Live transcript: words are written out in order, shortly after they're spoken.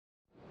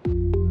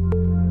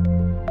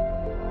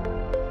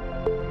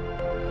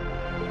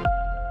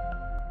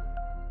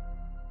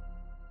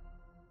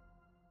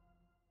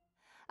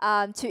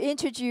to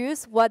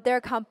introduce what their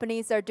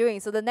companies are doing.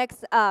 So the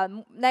next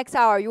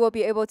hour, you will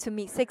be able to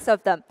meet 6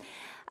 of them.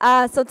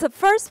 So the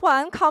first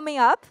one coming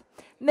up,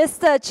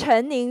 Mr.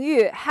 Chen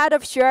Ningyu, head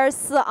of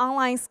Xueersi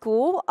Online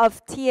School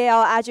of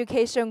TAL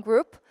Education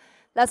Group.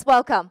 Let's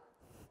welcome.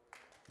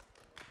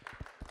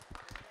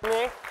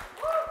 Me?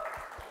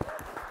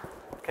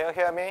 Can you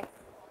hear me?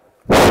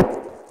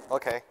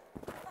 Okay.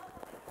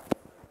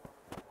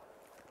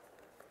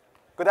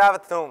 Good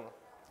afternoon.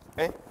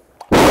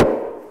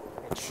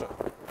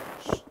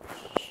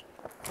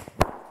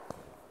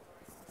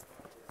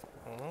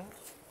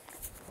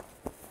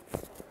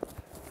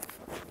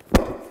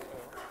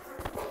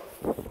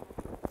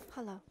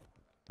 Hello.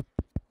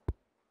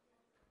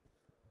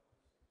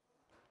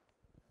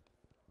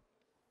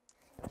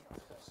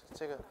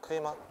 这个可以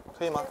吗？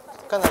可以吗？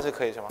刚才是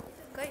可以是吗？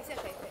可以，现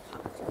在可以，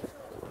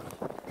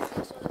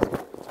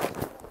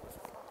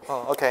好。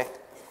哦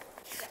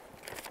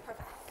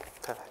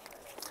 ，OK。Perfect.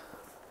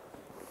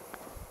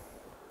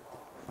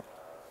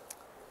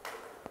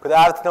 Good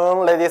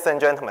afternoon, ladies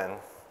and gentlemen.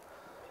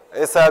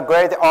 It's a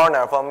great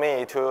honor for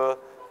me to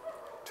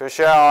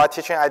share our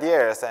teaching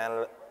ideas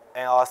and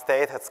our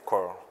status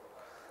quo.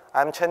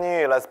 I'm Chen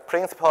Ningyu, the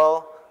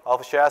principal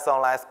of Xueersi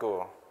Online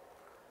School.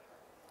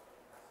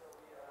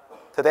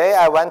 Today,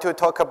 I want to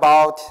talk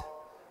about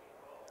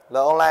the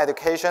online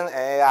education and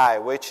AI,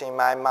 which in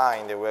my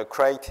mind will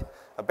create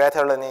a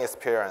better learning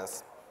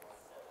experience.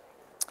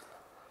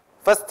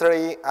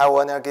 Firstly, I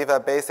want to give a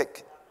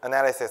basic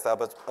analysis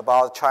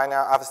about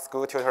China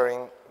after-school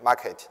tutoring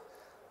market.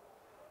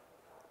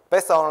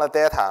 Based on the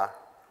data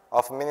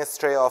of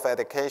Ministry of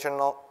Education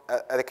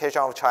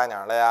of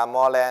China, there are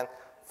more than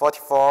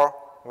 44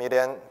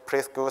 million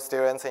preschool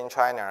students in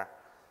China.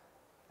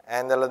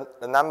 And the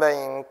number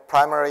in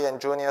primary and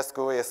junior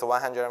school is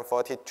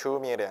 142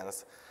 million.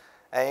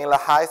 And in the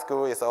high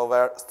school is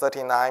over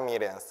 39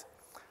 million.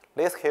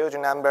 These huge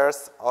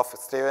numbers of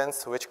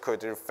students which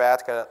could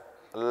reflect a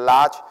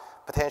large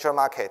potential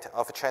market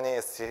of Chinese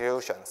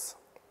institutions.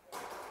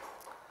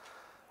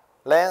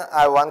 Then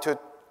I want to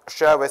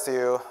share with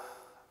you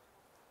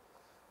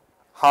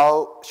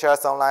how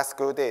Xueersi Online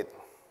School did.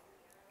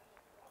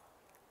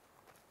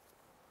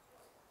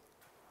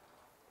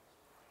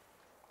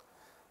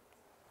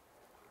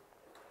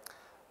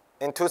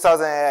 In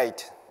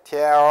 2008,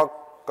 TL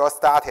got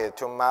started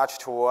to march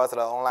towards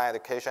the online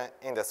education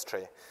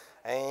industry.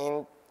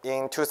 And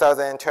in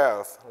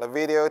 2012, the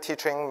video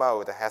teaching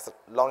mode has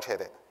launched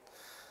it.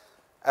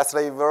 As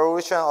the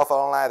evolution of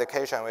online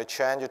education, we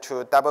changed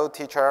to double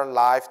teacher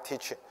live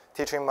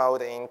teaching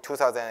mode in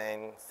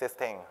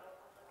 2016.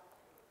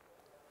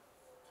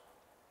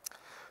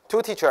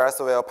 2 teachers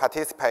will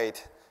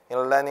participate in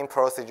the learning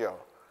procedure.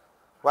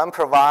 One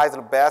provides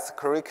the best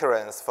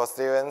curriculums for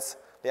students.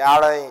 The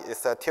other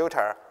is a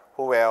tutor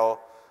who will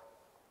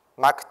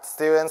mark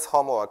students'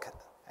 homework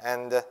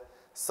and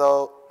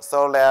so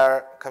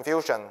their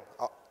confusion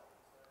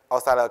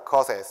outside the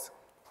courses.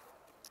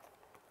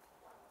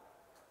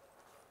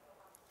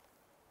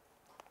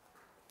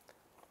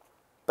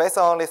 Based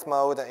on this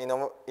mode,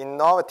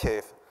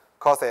 innovative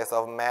courses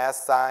of math,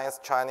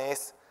 science,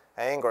 Chinese,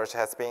 and English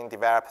has been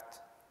developed.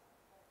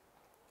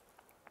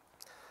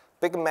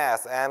 Big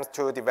Math aims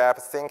to develop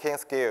thinking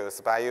skills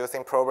by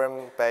using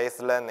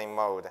problem-based learning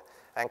mode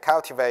and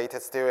cultivate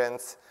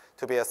students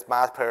to be a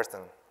smart person.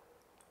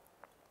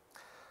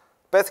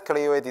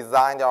 Basically, we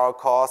designed our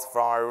course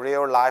from a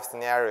real-life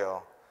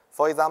scenario.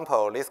 For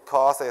example, this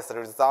course is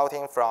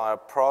resulting from a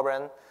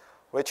problem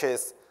which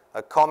is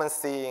a common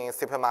scene in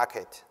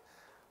supermarket.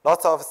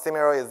 Lots of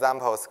similar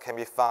examples can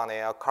be found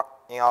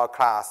in our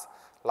class,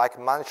 like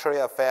monetary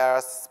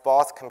affairs,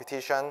 sports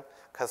competition,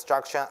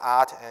 construction,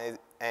 art, and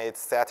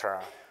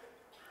etc.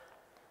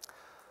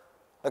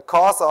 The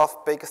course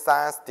of Big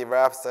Science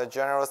develops a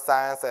general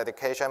science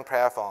education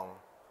platform.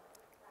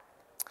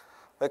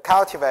 We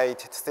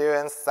cultivate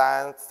students'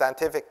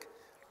 scientific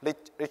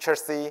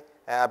literacy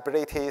and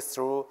abilities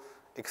through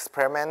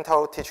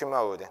experimental teaching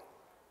mode.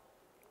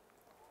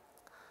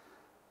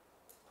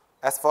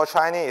 As for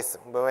Chinese,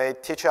 when we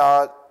teach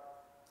our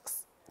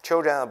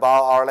children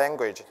about our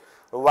language,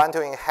 we want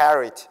to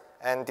inherit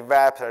and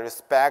develop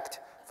respect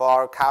for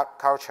our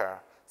culture,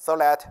 so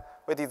that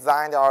we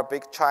designed our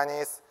Big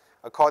Chinese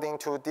according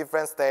to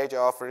different stages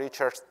of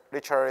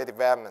literary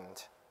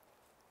development.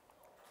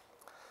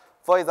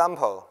 For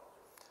example,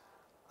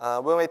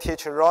 when we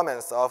teach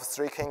Romance of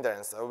Three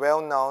Kingdoms, a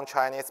well-known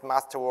Chinese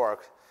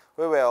masterwork,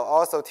 we will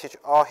also teach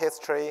all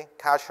history,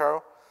 culture,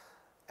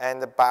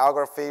 and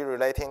biography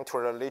relating to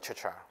the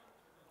literature.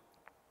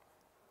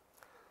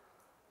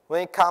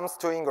 When it comes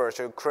to English,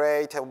 we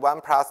create a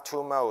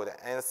 1+2 mode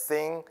and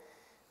sing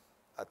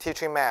a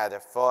teaching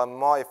method for a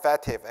more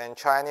effective and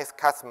Chinese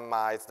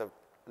customized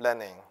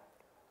learning.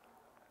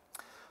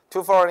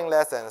 2 foreign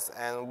lessons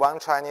and 1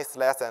 Chinese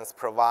lessons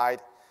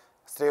provide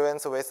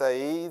students with an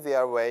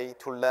easier way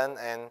to learn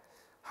and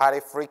high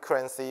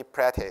frequency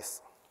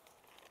practice.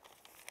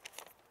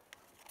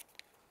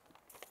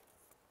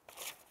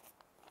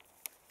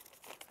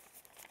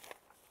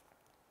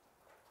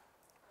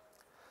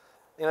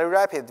 In the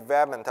rapid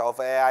development of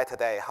AI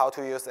today, how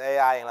to use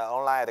AI in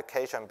online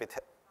education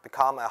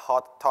become a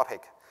hot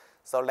topic.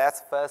 So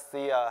let's first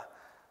see a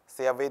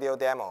video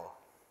demo.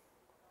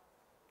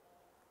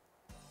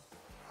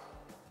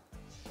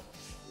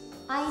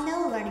 I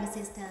know learning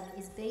system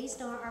is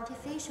based on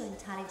artificial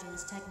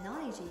intelligence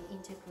technology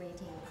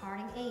integrating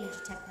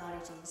cutting-edge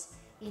technologies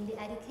in the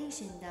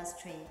education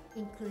industry,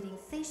 including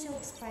facial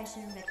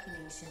expression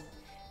recognition,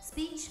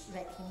 speech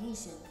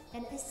recognition,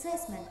 and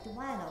assessment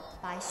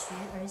developed by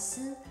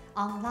Xueersi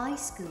online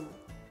school.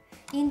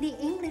 In the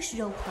English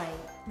roleplay,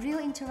 real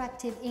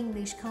interactive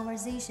English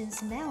conversation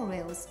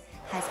scenarios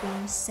has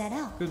been set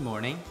up. Good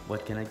morning.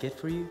 What can I get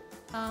for you?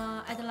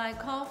 I'd like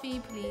coffee,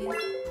 please.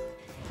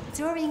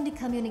 During the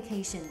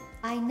communication,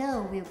 I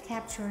know we'll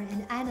capture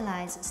and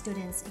analyze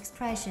students'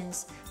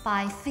 expressions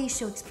by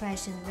facial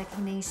expression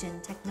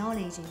recognition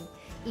technology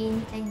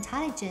in an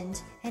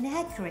intelligent and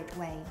accurate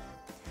way.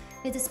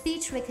 With the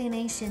speech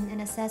recognition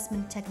and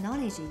assessment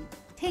technology,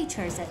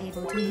 teachers are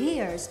able to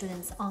hear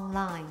students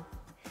online.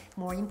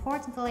 More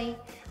importantly,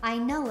 I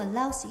know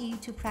allows you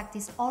to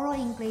practice oral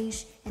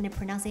English and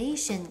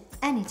pronunciation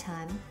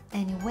anytime,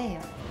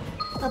 anywhere.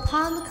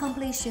 Upon the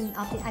completion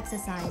of the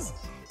exercise,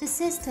 the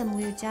system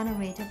will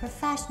generate a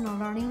professional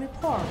learning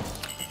report.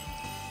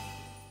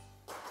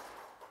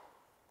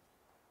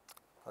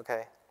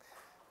 Okay.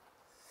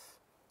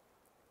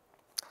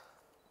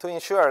 To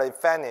ensure the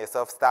effectiveness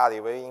of study,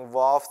 we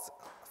involve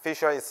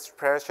facial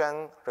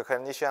expression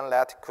recognition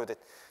that could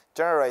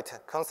generate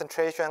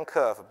concentration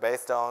curve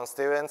based on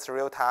students'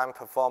 real-time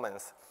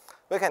performance.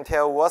 We can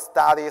tell what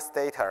study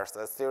status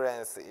a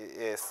student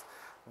is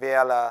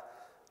via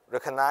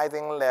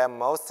recognizing their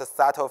most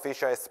subtle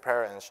facial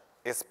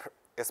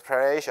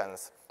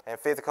expressions and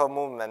physical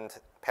movement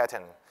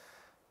pattern.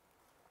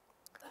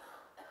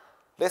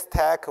 This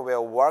tech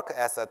will work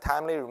as a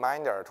timely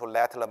reminder to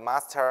let the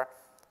master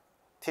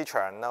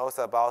teacher knows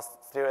about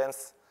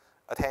students'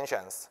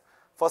 attentions.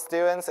 For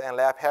students and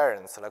their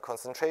parents, the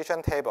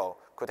concentration table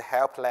could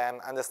help them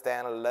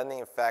understand the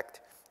learning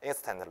effect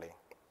instantly.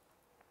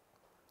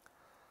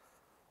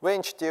 We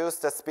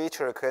introduced the speech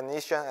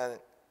recognition and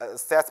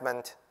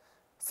assessment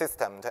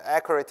system to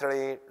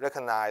accurately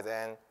recognize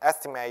and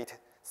estimate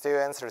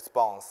students'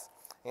 response,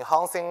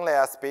 enhancing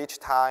their speech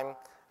time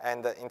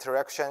and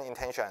interaction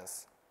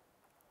intentions.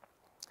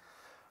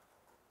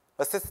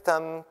 The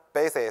system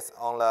bases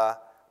on the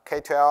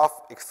K-12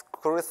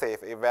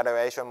 exclusive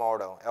evaluation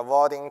model,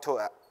 avoiding to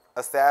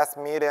assess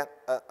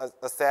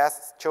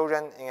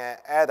children in an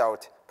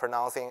adult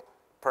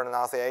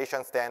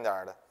pronunciation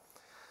standard.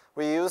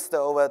 We used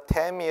over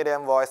 10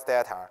 million voice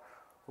data,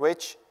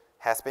 which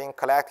has been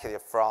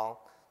collected from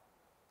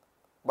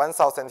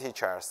 1,000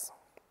 teachers.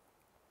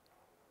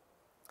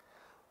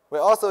 We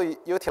also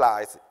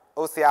utilize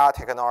OCR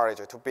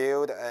technology to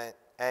build an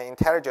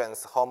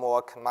intelligence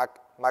homework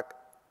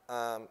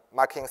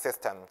marking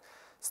system.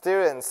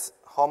 Students'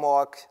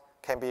 homework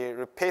can be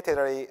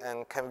repeatedly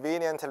and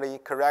conveniently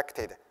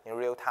corrected in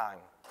real time.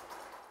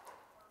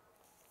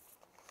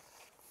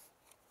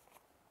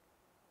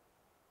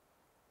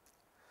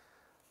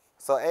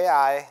 So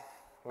AI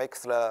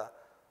makes the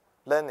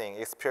learning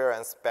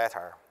experience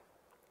better.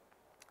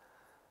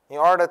 In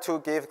order to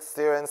give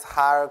students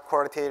higher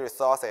quality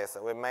resources,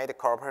 we made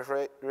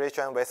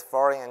cooperation with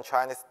foreign and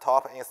Chinese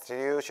top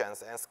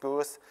institutions and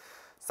schools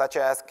such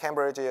as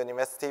Cambridge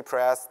University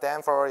Press,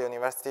 Stanford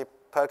University,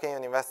 Peking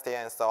University,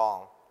 and so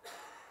on.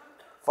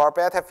 For a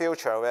better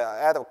future, we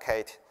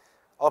advocate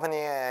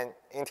opening and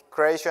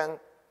integration.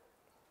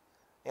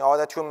 In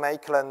order to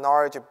make the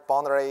knowledge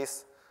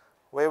boundaries,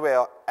 we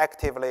will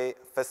actively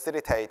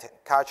facilitate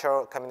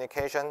cultural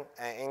communication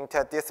and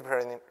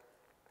interdisciplinary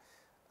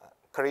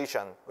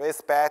cohesion. We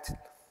expect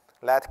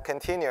that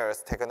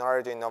continuous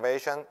technology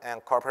innovation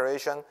and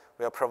cooperation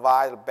will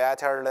provide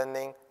better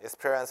learning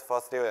experience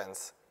for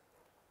students.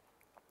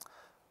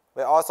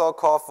 We also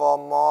call for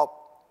more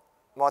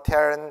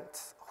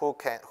talent who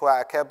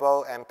are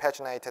capable and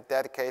passionate,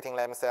 dedicating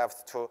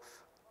themselves to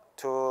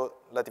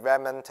the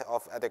development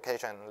of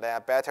education. Their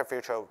better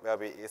future will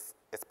be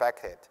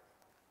expected.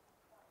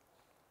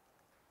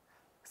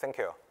 Thank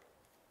you.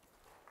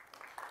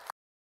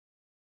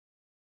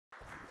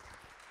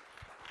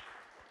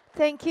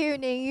 Thank you,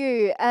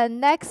 Ningyu.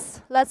 And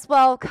next, let's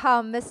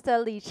welcome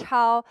Mr. Li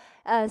Chao,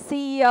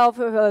 CEO of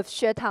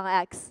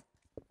XuetangX.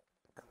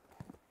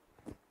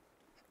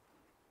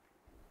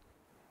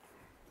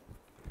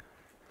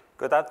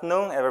 Good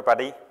afternoon,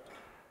 everybody.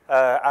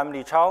 I'm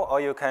Li Chao, or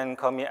you can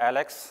call me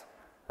Alex.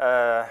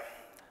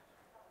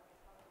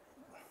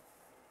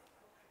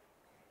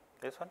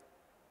 This one?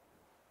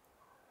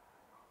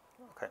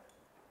 Okay.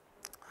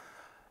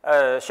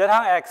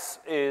 XuetangX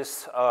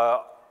is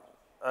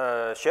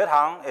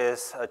Xuetang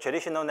is a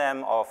traditional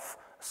name of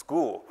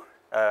school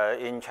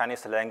in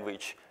Chinese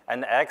language,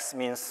 and X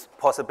means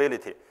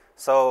possibility.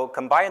 So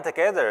combined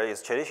together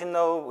is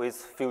traditional with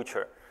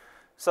future.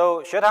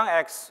 So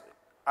XuetangX,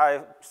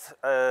 I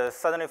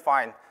suddenly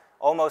find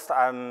almost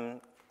I'm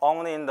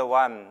only the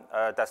one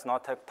does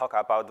not talk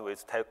about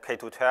with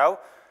K-12.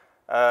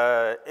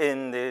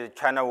 in the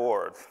China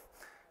world.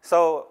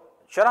 So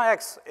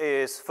XuetangX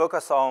is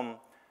focused on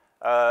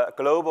a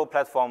global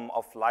platform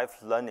of live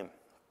learning.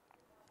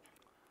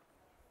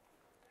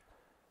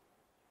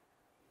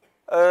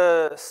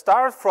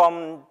 Start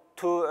from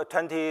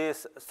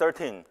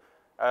 2013,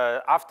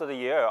 after the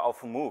year of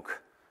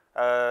MOOC,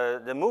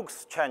 the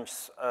MOOCs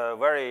changed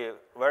very,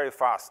 very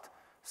fast.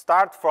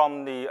 Start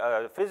from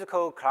the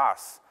physical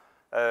class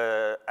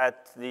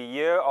at the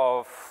year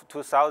of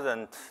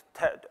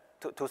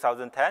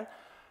 2010,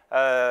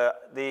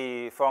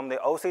 from the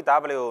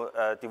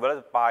OCW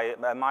developed by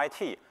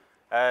MIT,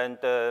 and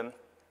they're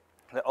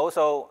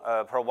also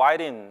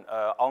providing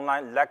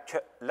online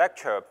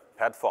lecture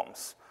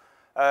platforms.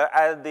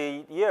 At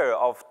the year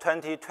of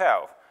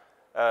 2012,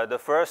 the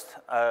first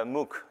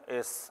MOOC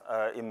is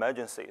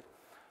emergency.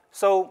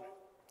 So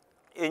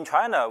in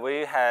China,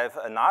 we have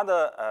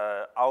another,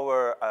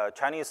 our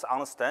Chinese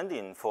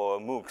understanding for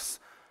MOOCs.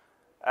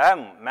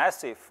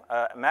 Massive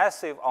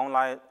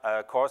online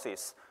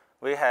courses.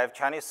 We have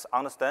Chinese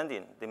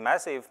understanding. The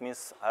massive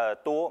means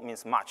 "多"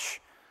 means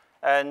much.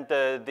 And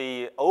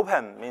the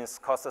open means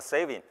cost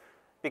saving,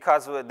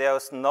 because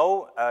there's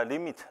no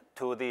limit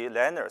to the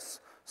learners.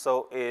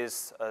 So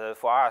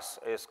for us,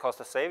 it's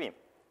cost saving.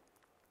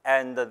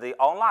 And the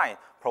online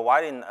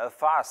providing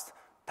fast,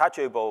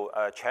 touchable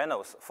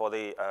channels for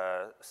the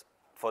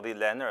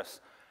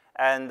learners.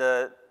 And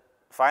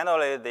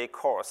finally, the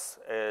course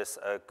is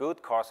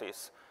good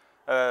courses.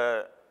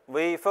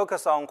 We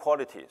focus on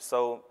quality,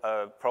 so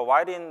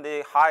providing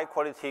the high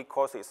quality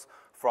courses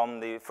from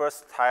the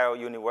first-tier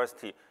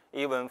university,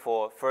 even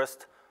for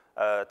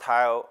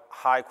first-tier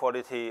high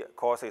quality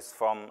courses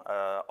from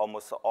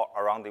almost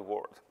around the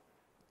world.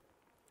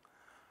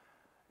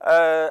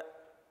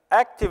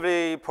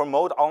 Actively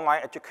promote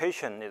online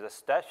education is a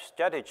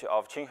strategy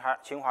of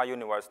Tsinghua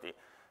University.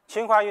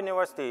 Tsinghua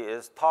University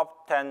is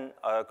top 10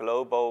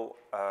 global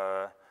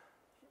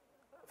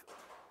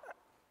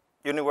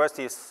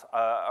universities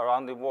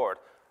around the world,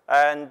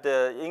 and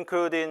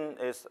including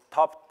its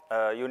top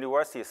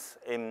universities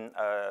in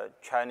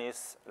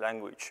Chinese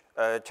language,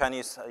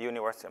 Chinese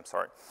university, I'm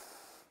sorry.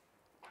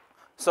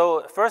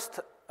 So first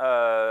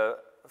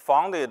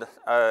founded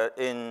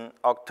in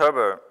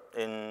October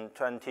in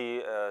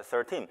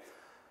 2013.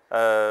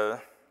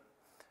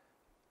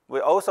 We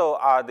also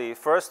are the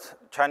first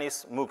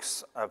Chinese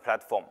MOOCs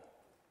platform.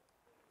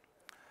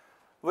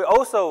 We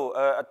also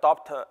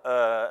adopt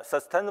a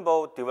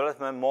sustainable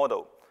development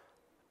model.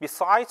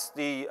 Besides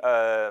the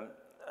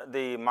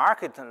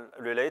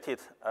market-related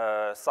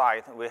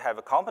side, we have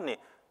a company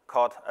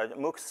called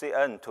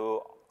MOOCCN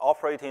to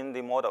operating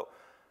the model.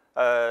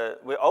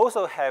 We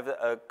also have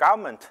a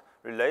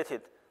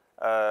government-related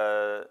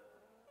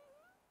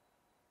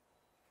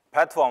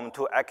platform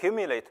to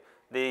accumulate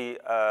the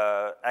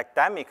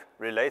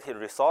academic-related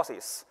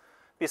resources.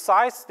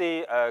 Besides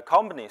the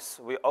companies,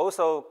 we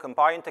also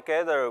combine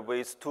together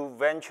with 2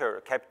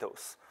 venture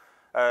capitals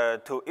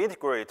to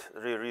integrate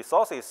the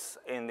resources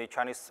in the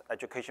Chinese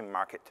education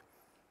market.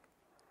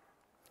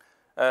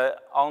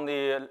 On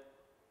the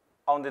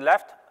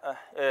left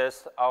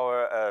is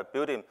our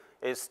building.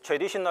 It's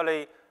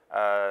traditionally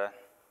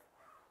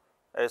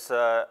is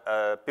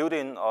a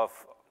building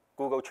of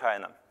Google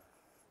China.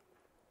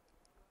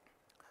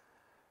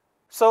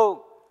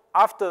 So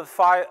after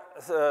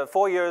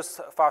 4 years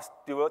fast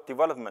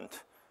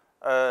development,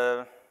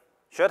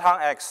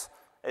 XuetangX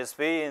is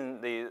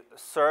being the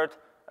third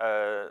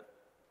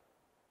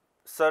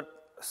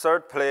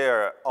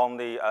player on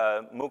the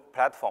MOOC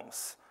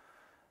platforms.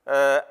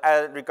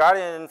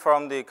 Regarding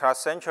from the Class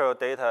Central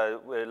data,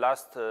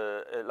 last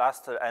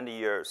end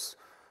years,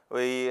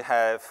 we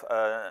have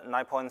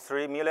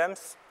 9.3 million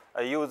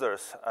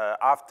users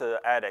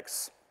after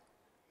edX.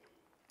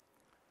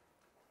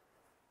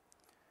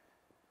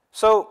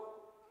 So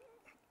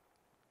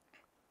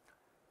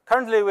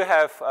currently we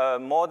have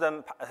more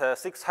than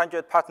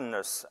 600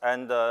 partners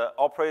and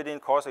operating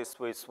courses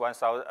with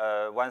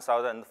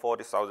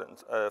 1,040.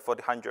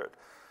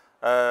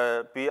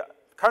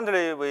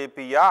 Currently we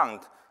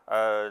beyond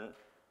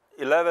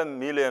 11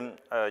 million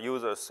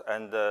users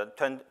and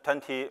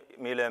 20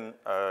 million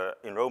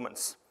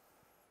enrollments.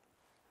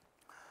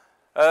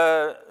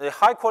 The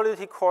high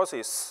quality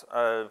courses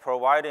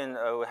providing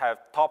we have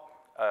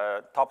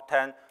top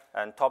 10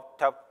 and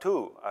top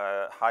 2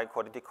 high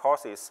quality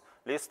courses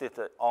listed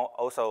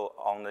also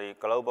on the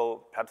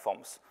global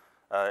platforms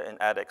in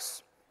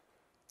edX.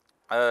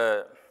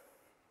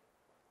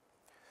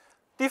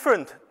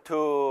 Different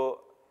to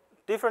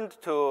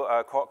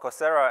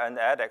Coursera and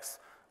edX,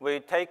 we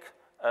take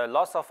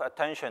lots of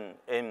attention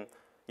in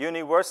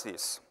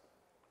universities.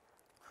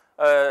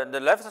 The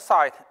left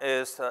side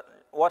is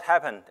what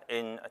happened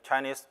in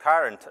Chinese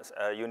current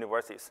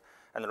universities,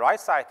 and the right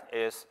side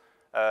is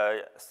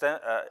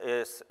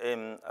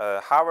in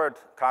Harvard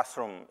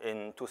classroom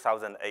in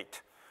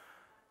 2008.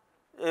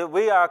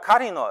 We are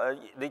cutting off,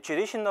 the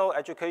traditional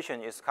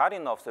education is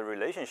cutting off the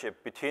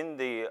relationship between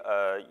the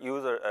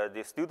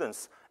the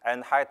students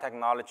and high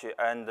technology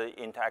and the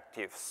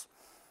interactives.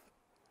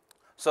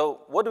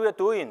 So what we are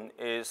doing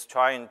is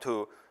trying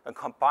to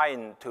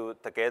combine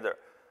together.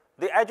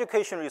 The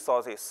education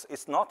resources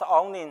is not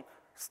only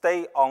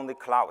stay on the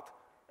cloud.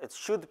 It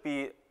should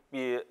be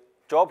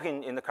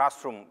dropping in the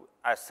classroom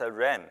as a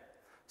RAM.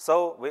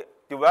 So we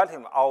developed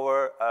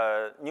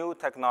our new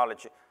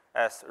technology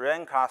as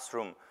RAM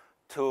classroom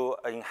to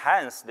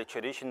enhance the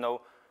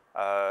traditional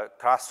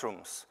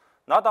classrooms.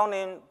 Not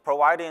only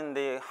providing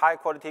the high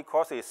quality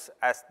courses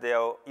as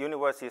their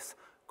university's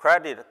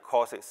credit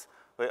courses,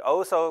 we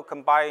also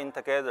combine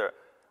together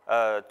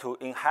to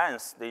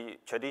enhance the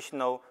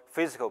traditional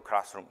physical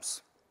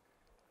classrooms.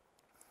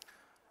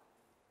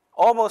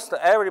 Almost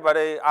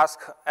everybody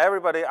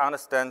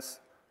understands.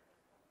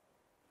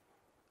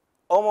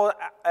 Almost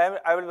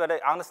everybody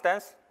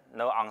understands,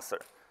 no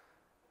answer.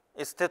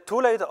 It's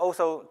too late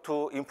also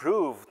to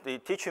improve the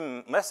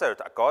teaching method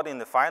according to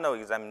the final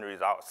exam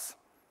results.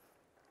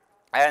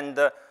 And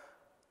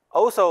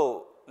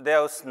also,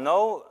 there's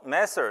no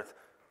method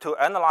to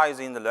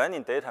analyzing the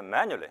learning data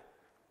manually.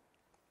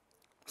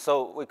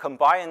 So we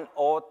combine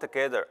all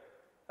together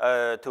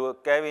to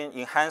giving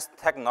enhanced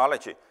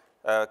technology,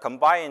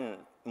 combine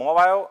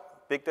mobile,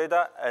 big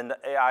data, and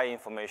AI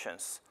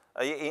informations,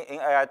 in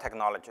AI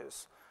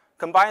technologies,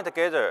 combined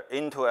together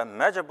into a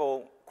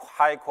measurable,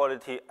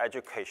 high-quality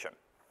education.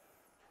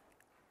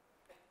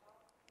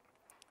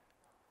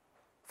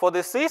 For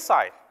the C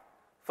side,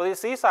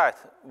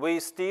 we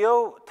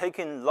still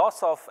taking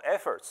lots of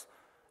efforts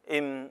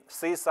in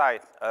C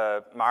side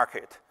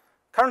market.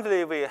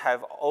 Currently, we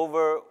have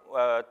over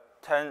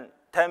 10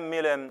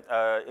 million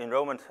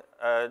enrollment,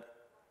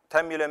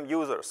 10 million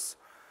users.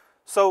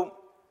 So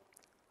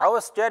our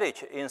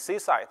strategy in C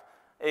side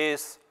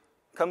is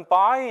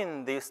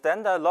combine the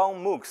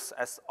standalone MOOCs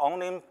as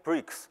online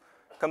bricks,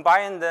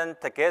 combine them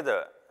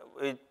together.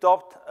 We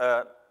adopt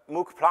a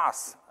MOOC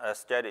Plus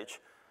strategy.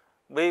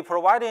 We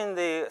providing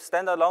the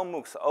standalone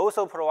MOOCs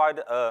also provide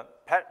a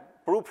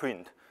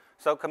blueprint.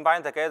 So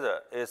combined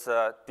together is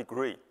a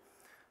degree.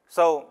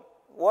 So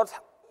what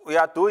we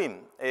are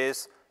doing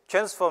is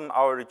transform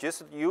our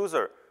registered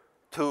user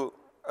to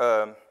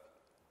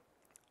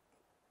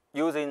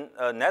using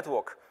a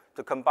network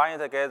to combine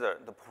together,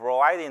 to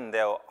providing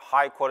their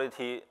high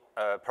quality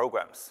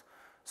programs.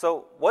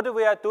 So what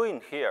we are doing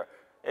here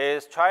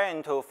is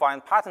trying to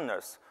find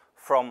partners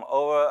from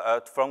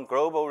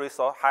global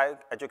resource, high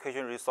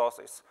education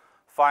resources,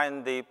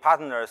 find the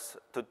partners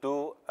to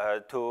do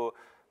to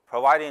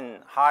providing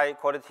high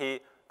quality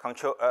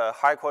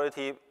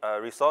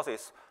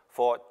resources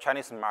for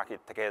Chinese market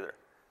together.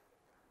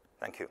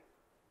 Thank you.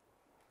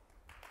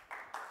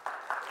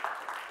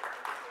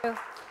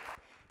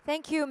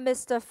 Thank you,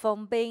 Mr.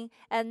 Feng Bing.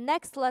 And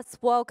next, let's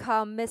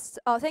welcome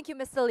thank you,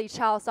 Mr. Li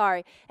Chao,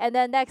 sorry. And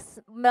then next,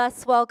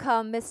 let's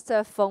welcome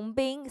Mr. Feng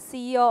Bing,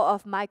 CEO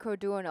of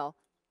Microduino.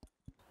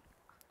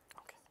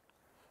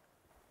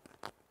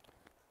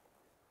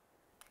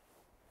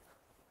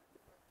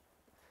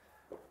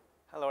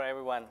 Hello,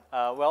 everyone.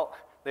 Well,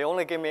 they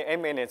only gave me 8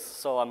 minutes,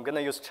 so I'm going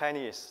to use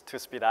Chinese to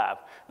speed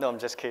up. No, I'm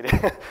just kidding.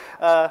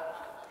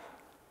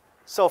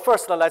 So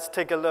first, let's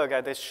take a look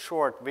at this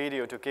short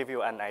video to give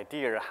you an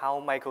idea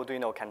how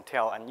Microduino can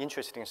tell an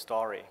interesting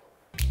story.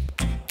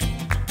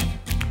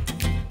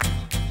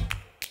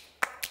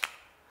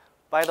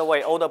 By the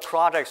way, all the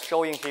projects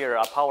showing here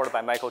are powered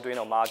by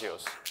Microduino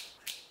modules.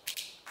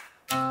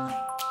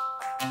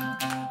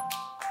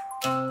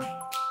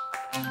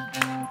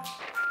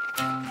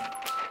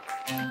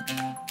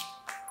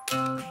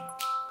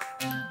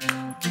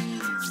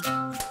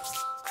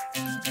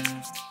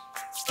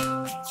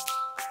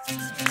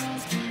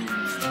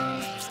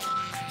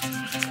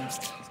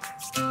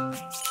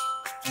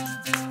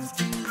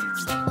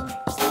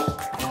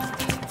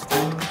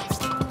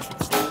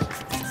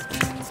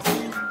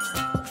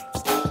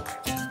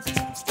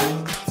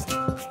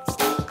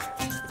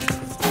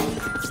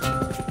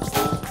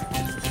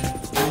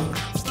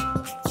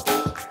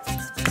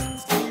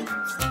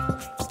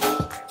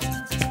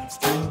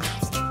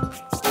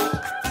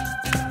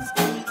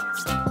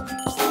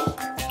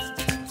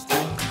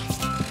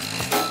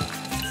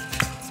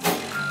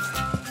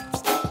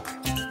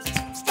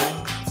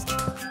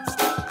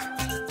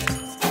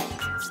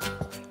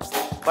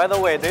 By the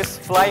way, this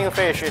flying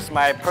fish is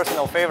my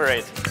personal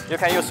favorite. You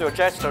can use your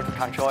gesture to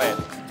control it.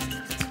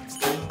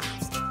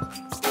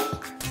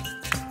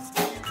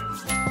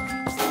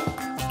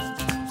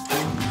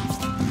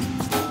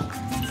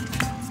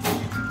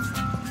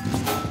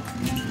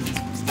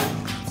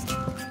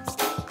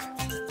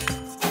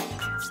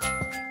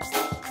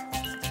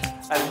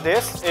 And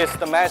this is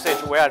the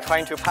message we are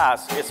trying to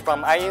pass. It's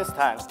from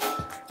Einstein.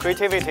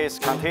 Creativity is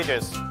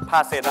contagious.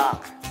 Pass it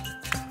on.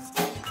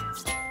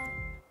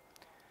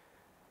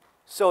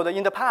 So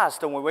in the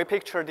past, when we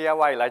picture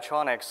DIY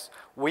electronics,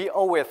 we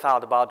always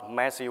thought about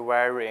messy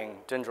wiring,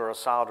 dangerous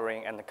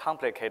soldering, and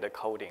complicated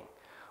coding.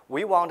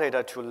 We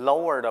wanted to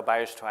lower the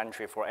barriers to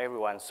entry for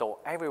everyone so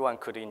everyone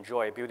could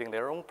enjoy building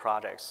their own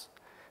projects.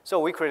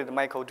 So we created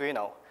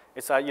Microduino.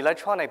 It's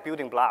electronic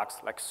building blocks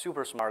like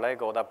super smart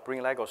Lego that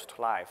bring Legos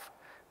to life.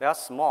 They are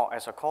small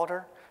as a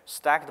quarter,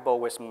 stackable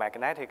with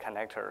magnetic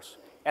connectors,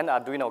 and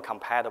Arduino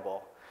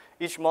compatible.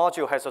 Each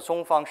module has its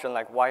own function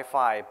like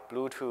Wi-Fi,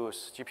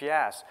 Bluetooth,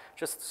 GPS.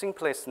 Just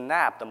simply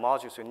snap the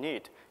modules you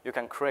need. You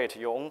can create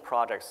your own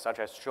projects such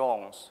as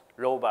drones,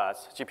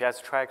 robots,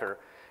 GPS tracker.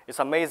 It's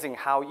amazing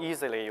how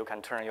easily you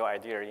can turn your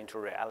idea into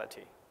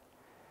reality.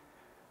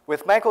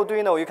 With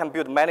Microduino, you can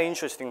build many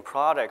interesting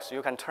projects.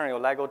 You can turn your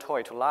Lego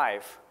toy to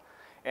life.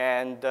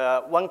 And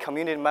one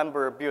community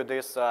member built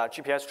this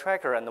GPS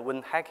tracker and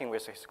went hiking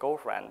with his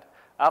girlfriend.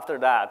 After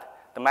that,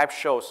 the map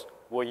shows,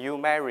 "Will you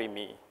marry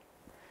me?"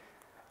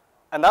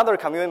 Another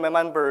community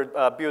member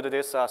built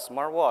this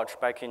smartwatch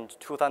back in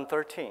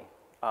 2013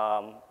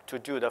 to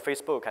do the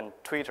Facebook and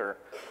Twitter,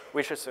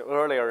 which is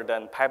earlier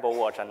than Pebble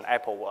Watch and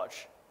Apple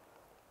Watch.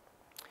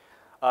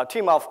 A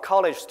team of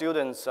college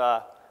students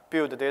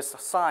built this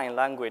sign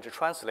language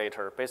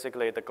translator.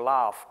 Basically, the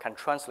glove can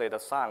translate the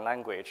sign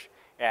language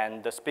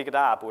and speak it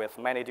up with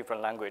many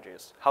different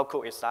languages. How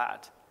cool is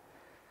that?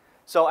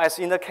 So as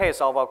in the case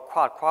of a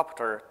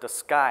quadcopter, the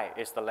sky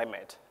is the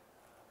limit.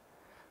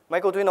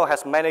 Microduino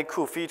has many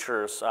cool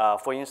features.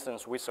 For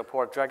instance, we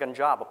support drag and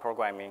drop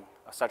programming,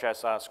 such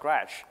as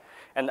Scratch.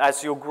 And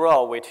as you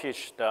grow, we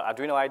teach the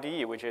Arduino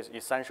IDE, which is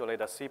essentially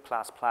the C++.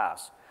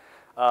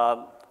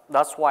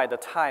 That's why the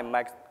Time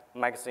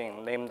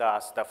magazine named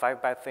us the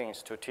 5 bad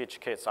things to teach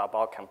kids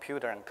about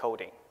computer and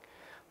coding.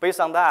 Based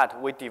on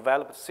that, we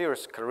developed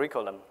serious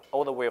curriculum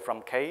all the way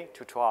from K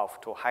to 12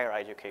 to higher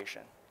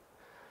education.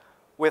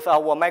 With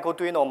our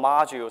Microduino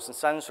modules and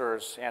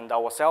sensors and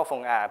our cell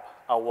phone app,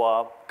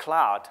 our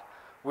cloud,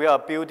 we are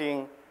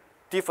building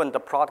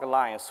different product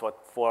lines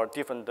for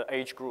different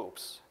age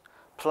groups.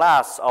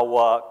 Plus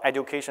our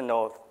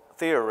educational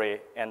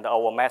theory and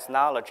our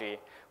methodology,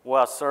 we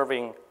are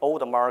serving all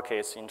the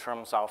markets in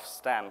terms of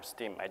STEM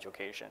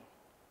education.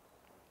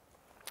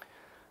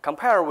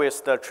 Compared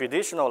with the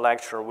traditional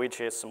lecture, which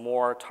is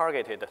more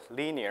targeted,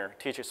 linear,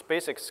 teaches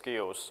basic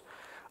skills,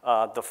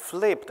 the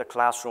flipped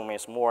classroom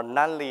is more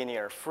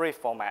nonlinear, free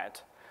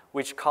format,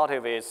 which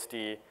cultivates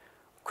the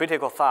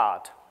critical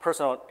thought,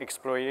 personal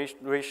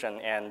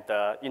exploration, and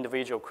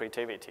individual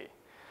creativity.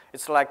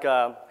 It's like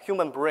a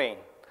human brain.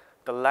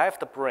 The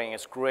left brain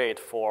is great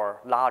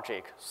for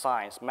logic,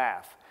 science,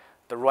 math.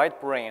 The right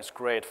brain is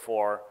great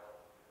for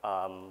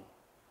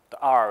the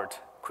art,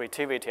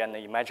 creativity, and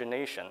the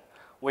imagination.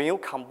 When you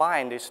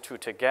combine these two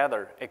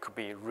together, it could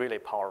be really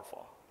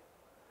powerful.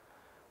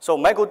 So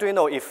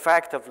Microduino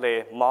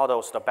effectively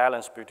models the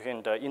balance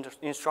between the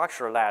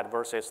instructor-led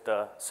versus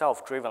the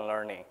self-driven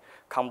learning,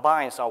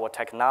 combines our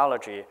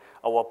technology,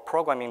 our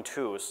programming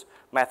tools,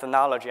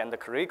 methodology, and the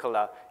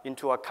curricula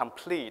into a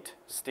complete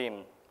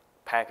STEAM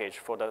package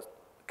for the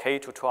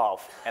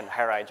K-12 and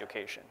higher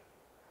education.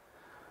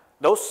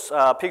 Those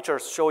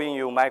pictures showing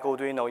you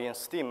Microduino in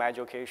STEAM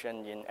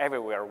education in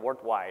everywhere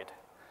worldwide.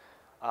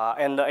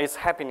 And it's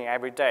happening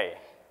every day.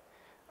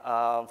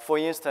 For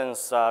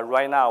instance,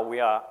 right now we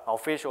are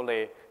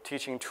officially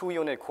teaching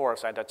 2-unit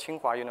course at the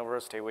Tsinghua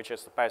University, which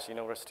is the best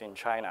university in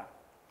China.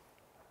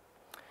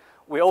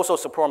 We also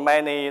support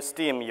many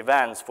STEAM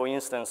events. For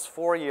instance,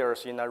 4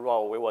 years in a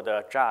row, we were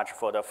the judge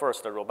for the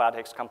first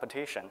robotics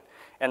competition.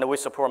 And we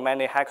support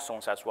many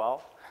hackathons as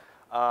well.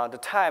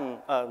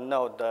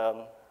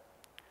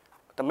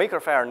 The Maker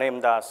Faire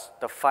named us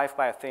the 5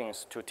 bad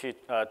things to teach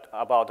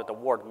about the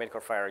World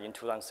Maker Faire in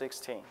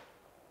 2016.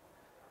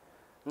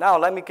 Now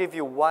let me give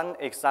you one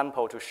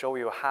example to show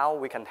you how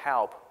we can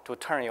help to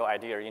turn your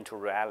idea into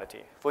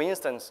reality. For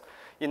instance,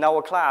 in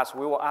our class,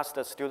 we will ask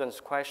the students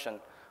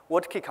question,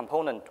 what key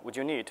component would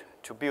you need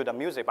to build a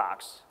music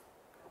box?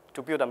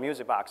 To build a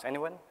music box,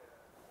 anyone?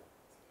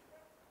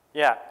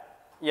 Yeah,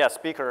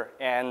 speaker.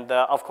 And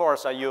of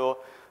course,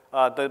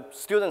 the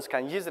students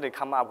can easily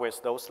come up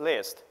with those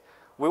lists.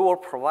 We will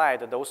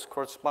provide those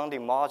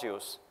corresponding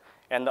modules,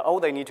 and all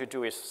they need to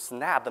do is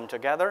snap them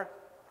together,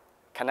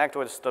 connect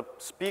with the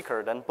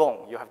speaker, then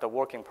boom, you have the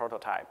working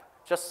prototype.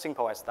 Just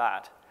simple as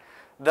that.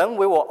 Then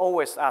we will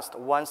always ask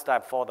one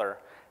step further,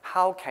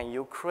 how can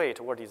you create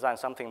or design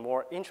something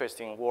more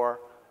interesting or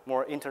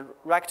more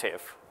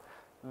interactive?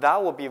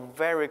 That will be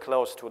very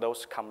close to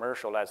those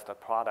commercialized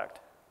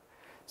product.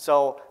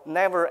 So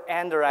never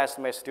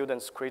underestimate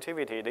students'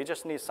 creativity. They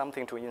just need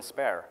something to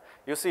inspire.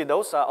 You see,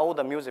 those are all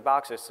the music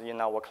boxes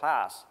in our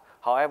class.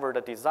 However,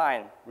 the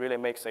design really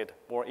makes it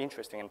more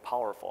interesting and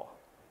powerful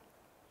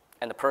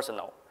and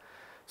personal.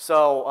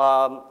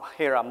 So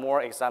here are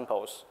more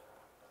examples.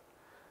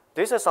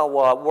 This is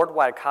our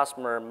worldwide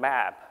customer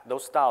map.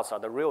 Those dots are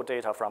the real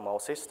data from our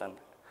system.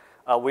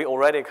 We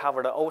already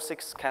covered all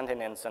 6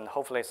 continents, and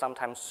hopefully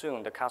sometime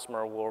soon the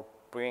customer will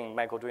bring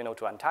Microduino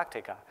to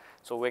Antarctica,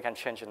 so we can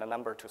change the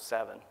number to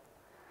 7.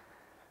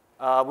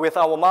 With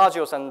our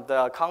modules and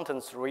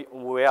contents,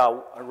 we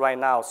are right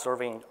now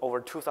serving over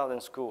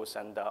 2,000 schools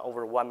and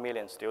over 1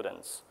 million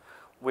students.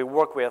 We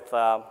work with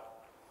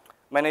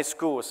many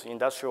schools,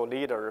 industrial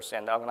leaders,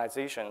 and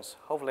organizations.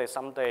 Hopefully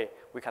someday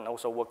we can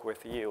also work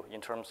with you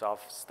in terms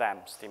of STEM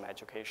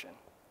education.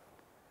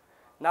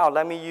 Now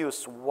let me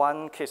use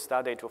one case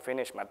study to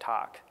finish my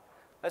talk.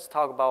 Let's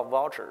talk about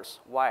vouchers,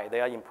 why they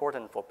are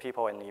important for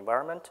people and the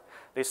environment.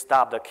 They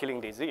stop the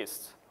killing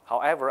disease.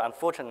 However,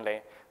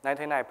 unfortunately,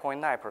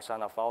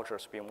 99.9% of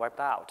vouchers being wiped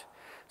out.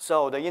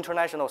 So the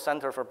International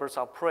Center for Birds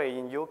of Prey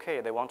in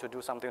UK, they want to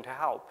do something to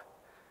help.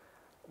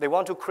 They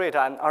want to create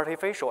an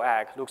artificial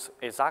egg, looks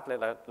exactly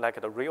like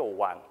the real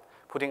one,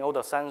 putting all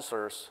the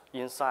sensors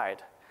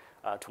inside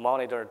to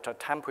monitor the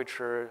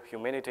temperature,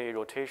 humidity,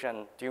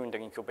 rotation during the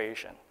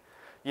incubation.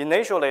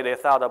 Initially, they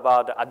thought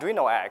about the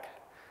Arduino egg.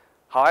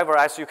 However,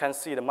 as you can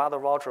see, the mother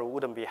vulture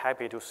wouldn't be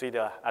happy to see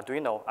the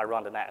Arduino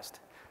around the nest.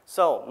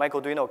 So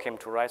Microduino came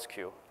to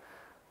rescue.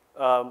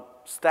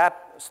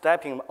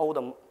 Stepping all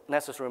the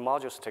necessary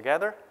modules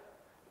together,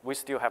 we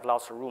still have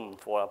lots of room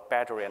for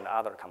battery and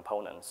other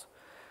components.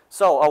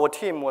 So our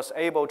team was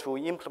able to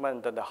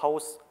implement the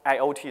whole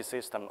IoT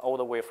system all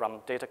the way from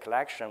data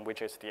collection,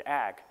 which is the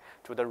egg,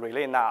 to the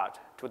relay node,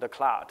 to the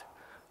cloud,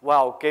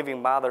 while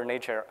giving Mother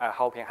Nature a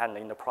helping hand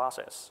in the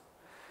process.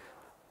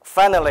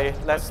 Finally,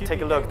 let's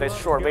take a look at this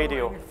short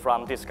video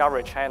from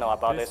Discovery Channel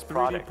about this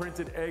project. This 3D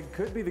printed egg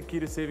could be the key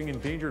to saving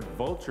endangered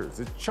vultures.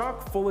 It's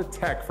chock full of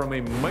tech, from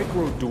a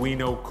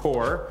Microduino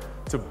core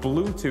to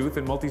Bluetooth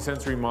and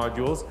multisensory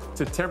modules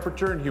to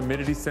temperature and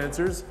humidity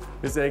sensors.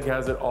 This egg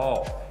has it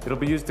all. It'll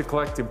be used to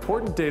collect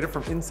important data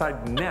from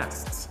inside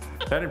nests.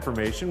 That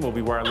information will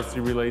be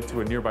wirelessly relayed to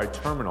a nearby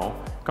terminal.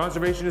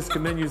 Conservationists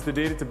can then use the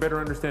data to better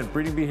understand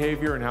breeding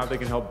behavior and how they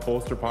can help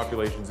bolster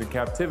populations in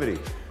captivity.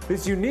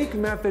 This unique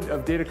method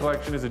of data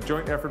collection is a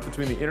joint effort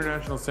between the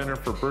International Center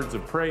for Birds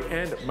of Prey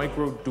and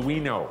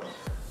Microduino.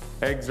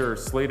 Eggs are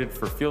slated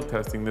for field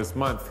testing this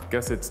month.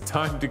 Guess it's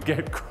time to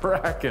get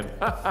cracking.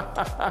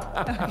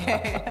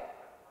 Okay.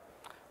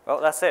 Well,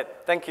 that's it.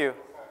 Thank you.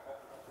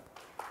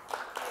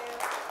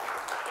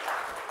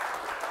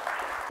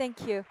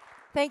 Thank you.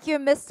 Thank you,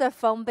 Mr.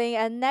 Feng Bing.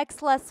 And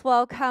next, let's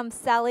welcome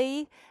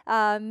Sally,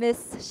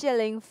 Ms.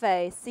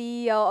 Linfei,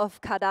 CEO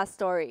of Kada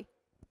Story.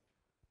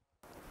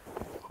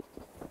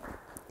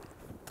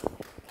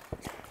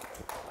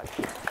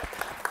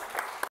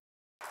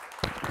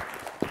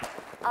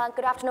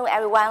 Good afternoon,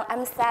 everyone.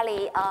 I'm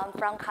Sally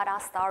from Kada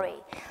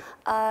Story.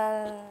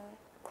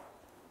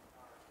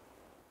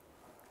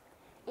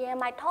 Yeah,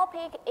 my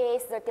topic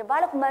is the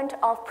development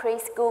of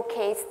preschool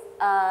kids'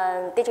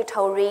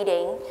 digital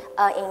reading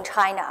in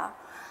China.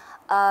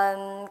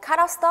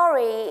 Kada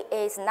Story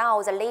is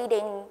now the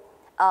leading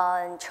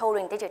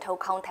children digital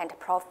content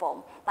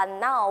platform, but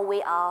now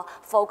we are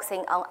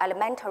focusing on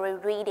elementary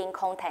reading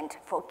content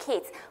for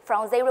kids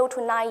from 0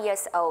 to 9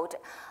 years old.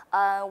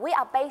 We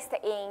are based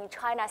in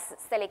China's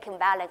Silicon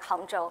Valley,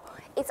 Hangzhou.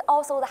 It's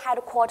also the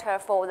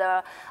headquarters for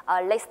the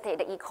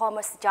listed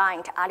e-commerce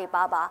giant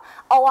Alibaba.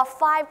 Our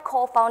 5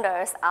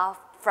 co-founders are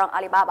from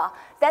Alibaba.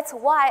 That's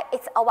why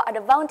it's our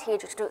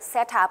advantage to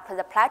set up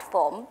the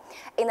platform.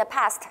 In the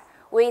past,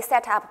 we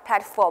set up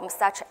platforms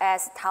such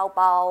as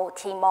Taobao,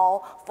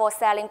 Tmall for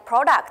selling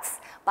products,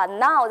 but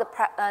now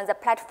the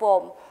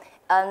platform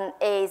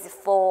is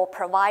for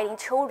providing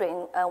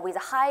children with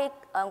high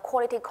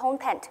quality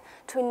content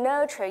to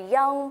nurture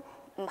young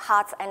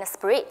hearts and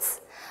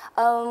spirits.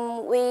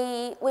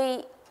 We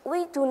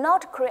do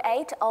not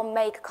create or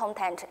make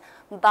content,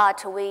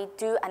 but we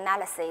do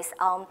analysis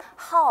on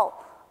how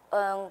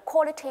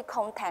quality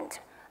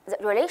content, the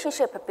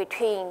relationship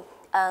between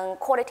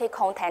quality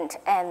content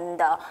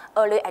and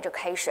early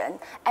education.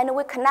 And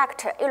we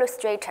connect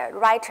illustrator,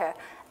 writer,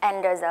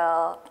 and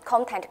the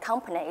content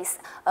companies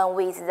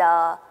with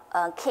the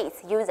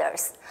kids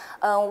users.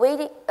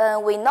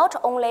 We not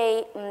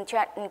only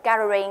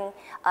gathering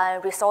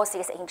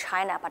resources in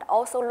China, but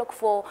also look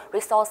for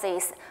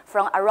resources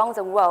from around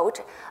the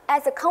world.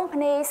 As the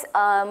company's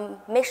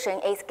mission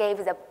is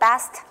give the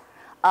best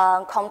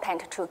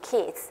content to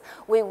kids,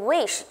 we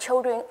wish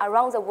children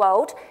around the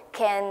world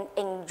can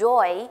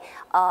enjoy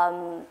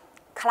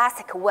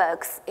classic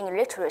works in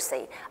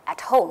literacy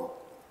at home.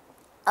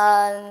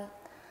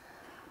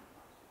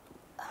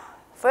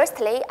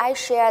 Firstly, I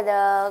share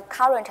the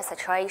current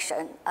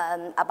situation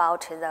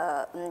about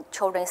the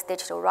children's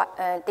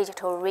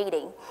digital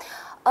reading.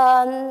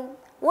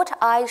 What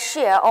I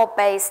share are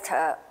based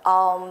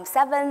on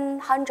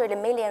 700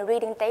 million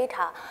reading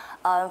data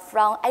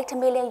from 8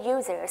 million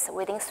users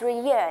within 3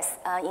 years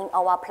in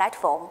our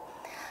platform.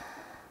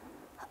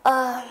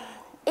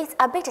 It's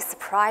a bit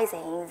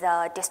surprising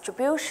the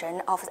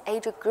distribution of the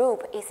age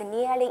group is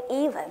nearly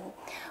even.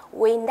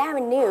 We never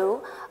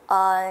knew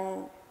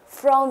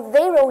from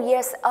 0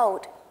 years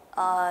old,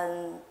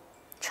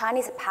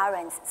 Chinese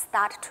parents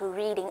start to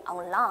reading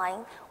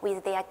online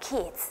with their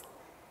kids.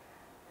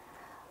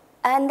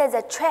 And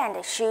the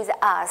trend shows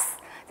us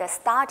the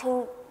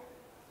starting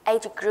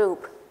age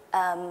group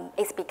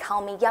is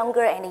becoming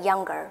younger and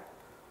younger.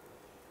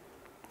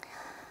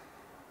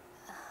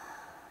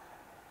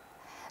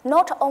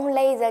 Not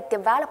only the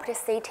developed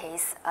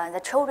cities,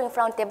 the children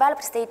from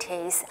developed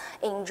cities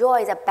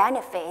enjoy the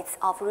benefits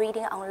of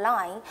reading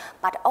online,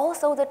 but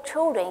also the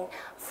children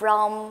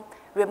from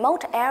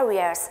remote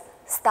areas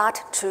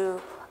start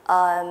to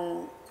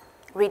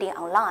reading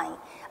online.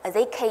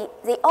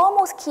 They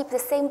almost keep the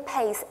same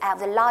pace as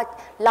the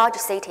large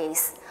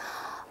cities.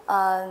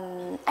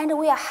 And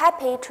we are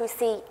happy to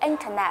see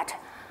internet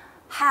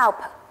help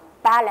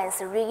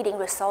balance reading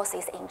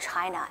resources in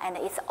China, and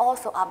it's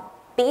also a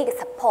big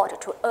support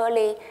to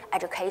early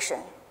education.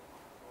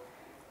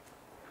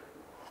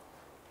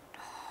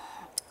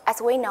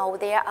 As we know,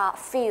 there are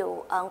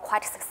few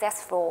quite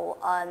successful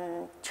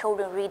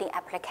children reading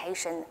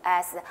applications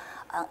as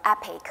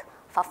Epic,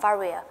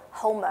 Farfaria,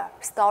 Homer,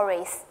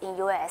 Stories in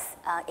US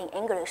in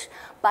English,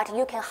 but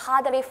you can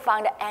hardly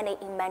find any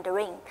in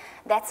Mandarin.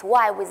 That's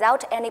why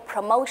without any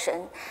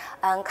promotion,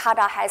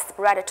 Kada has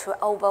spread to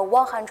over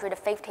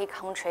 150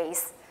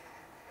 countries.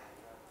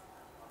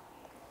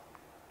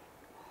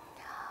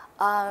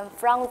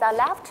 From the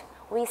left,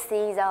 we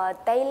see the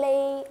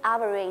daily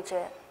average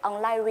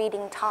online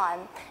reading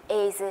time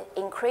is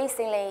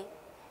increasingly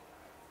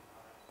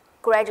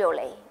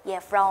gradually,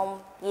 from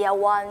year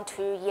 1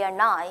 to year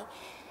 9.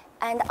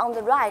 And on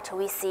the right,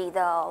 we see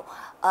the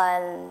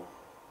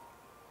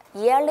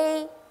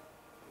yearly,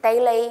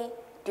 daily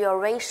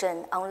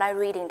duration online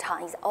reading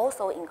time is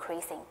also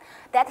increasing.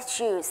 That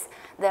shows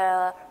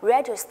the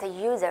registered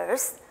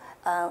users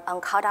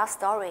on Kada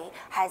Story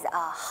has a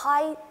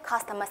high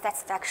customer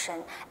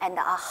satisfaction and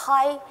a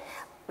high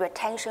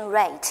retention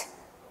rate.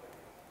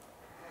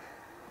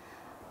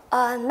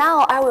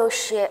 Now I will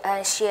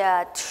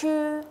share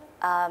two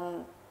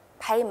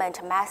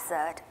payment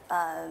methods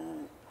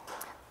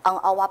on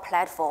our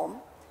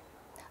platform.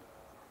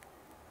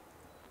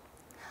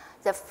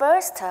 The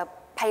first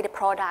paid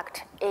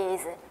product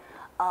is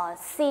a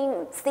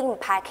theme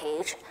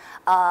package.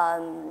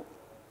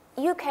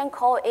 You can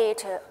call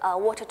it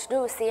what to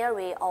do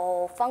theory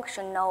or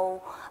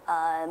functional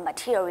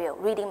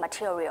reading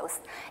materials.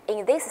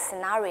 In this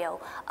scenario,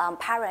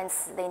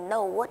 parents, they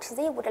know what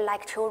they would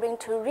like children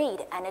to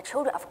read, and the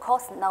children, of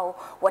course, know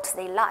what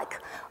they like.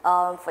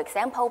 For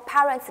example,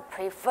 parents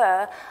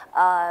prefer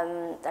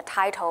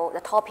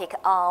the topic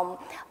on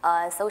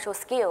social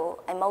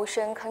skill,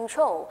 emotion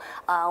control,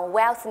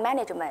 wealth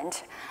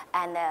management,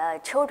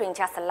 and children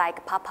just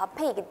like Peppa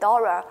Pig,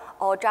 Dora,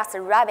 or just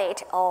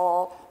Rabbit,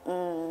 or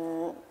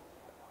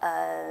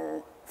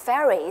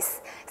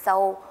fairies.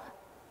 So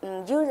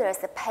users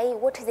pay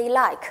what they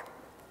like.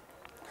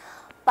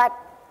 But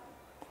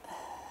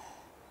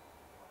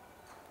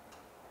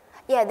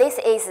yeah, this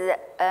is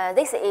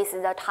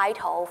the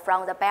title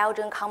from the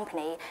Belgian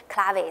company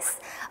Clavis.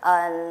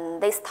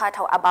 This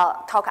title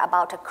talk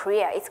about a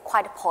career is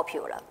quite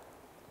popular.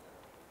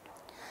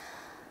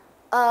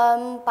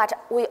 But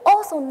we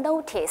also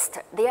noticed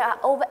there are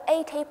over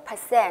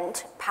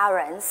 80%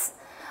 parents.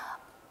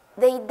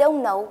 They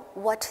don't know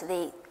what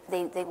they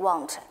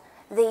want.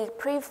 They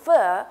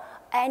prefer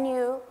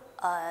annual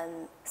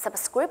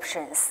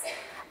subscriptions,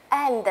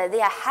 and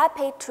they are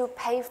happy to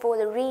pay for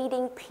the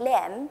reading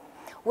plan,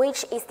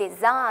 which is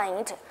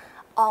designed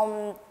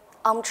on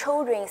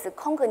children's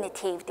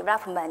cognitive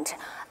development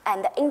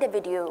and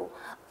individual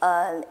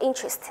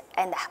interest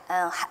and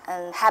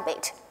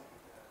habit.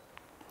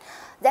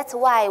 That's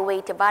why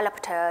we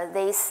developed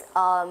this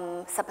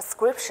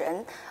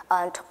subscription.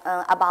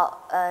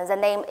 The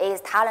name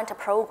is Talent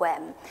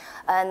Program.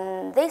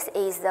 And this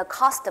is the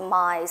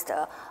customized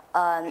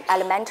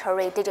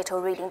elementary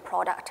digital reading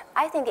product.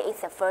 I think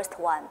it's the first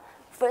one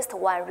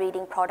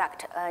reading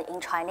product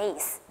in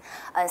Chinese.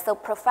 So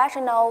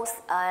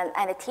professionals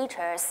and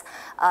teachers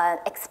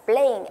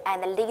explain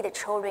and lead the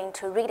children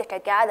to read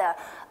together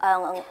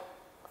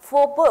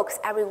 4 books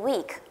every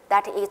week.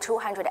 That is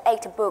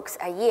 208 books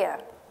a year.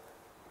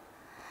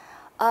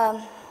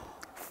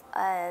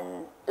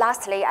 And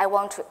lastly,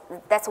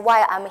 that's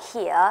why I'm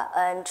here,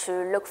 to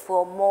look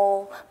for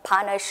more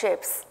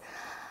partnerships.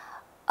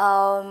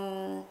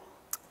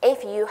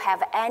 If you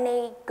have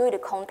any good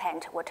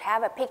content,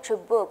 whatever, picture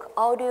book,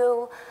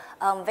 audio,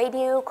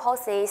 video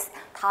courses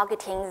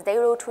targeting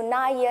 0 to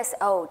 9 years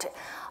old,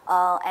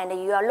 and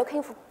you are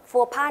looking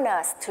for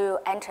partners to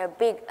enter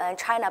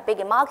China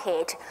big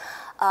market,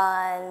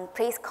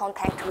 please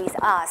contact with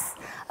us.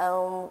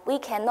 We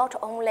can not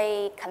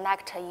only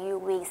connect you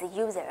with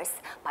users,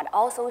 but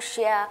also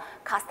share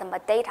customer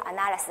data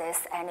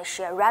analysis and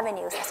share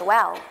revenues as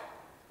well.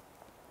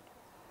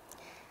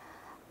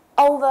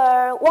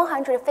 Over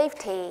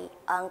 150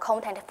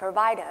 content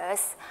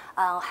providers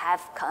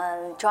have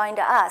joined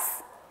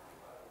us.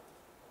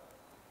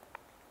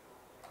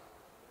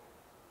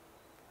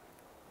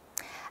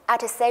 At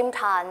the same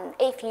time,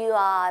 if you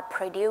are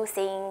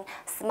producing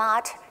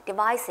smart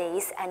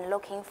devices and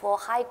looking for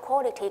high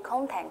quality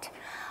content,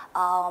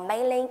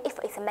 if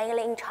it's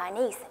mainly in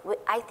Chinese,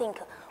 I think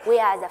we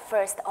are the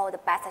first or the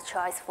best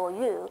choice for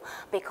you,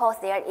 because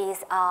there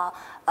is a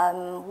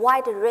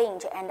wide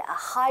range and a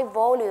high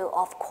volume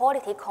of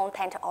quality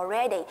content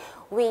already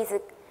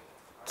with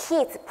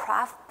kids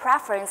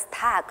preference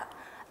tag.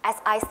 As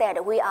I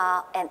said, we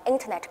are an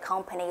internet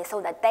company, so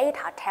the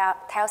data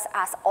tells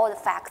us all the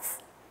facts.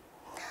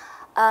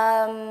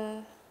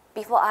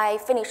 Before I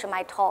finish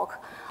my talk,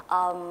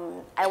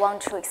 I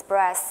want to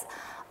express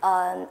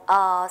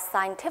a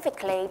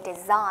scientifically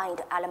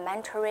designed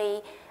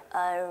elementary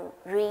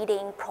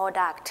reading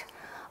product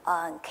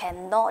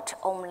can not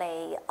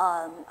only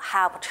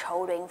help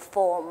children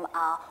form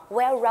a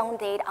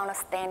well-rounded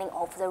understanding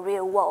of the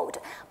real world,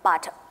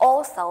 but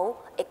also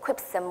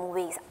equips them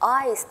with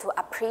eyes to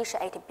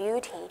appreciate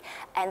beauty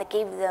and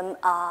give them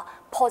a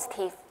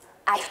positive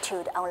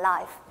attitude on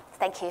life.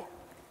 Thank you.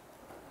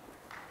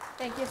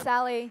 Thank you,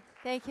 Sally.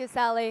 Thank you,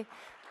 Sally.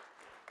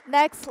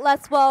 Next,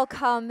 let's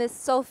welcome Ms.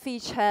 Sophie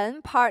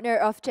Chen, partner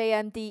of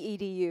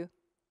JMDedu.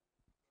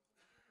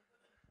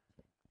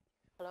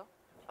 Hello?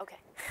 Okay.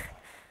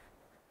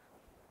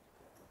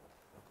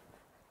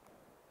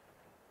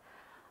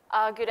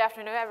 Good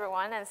afternoon,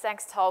 everyone, and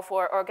thanks, Chao,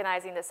 for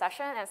organizing the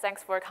session, and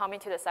thanks for coming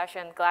to the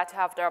session. Glad to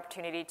have the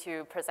opportunity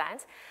to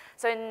present.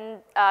 So in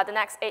the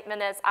next 8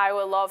 minutes, I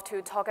would love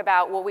to talk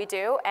about what we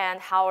do and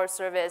how our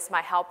service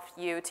might help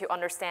you to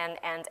understand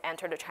and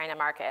enter the China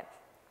market.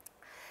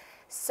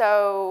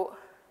 So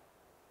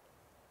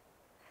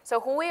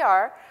who we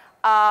are,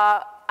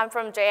 I'm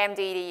from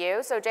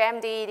JMDedu. So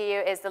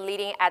JMDedu is the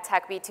leading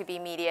edtech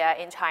B2B media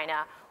in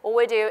China. What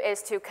we do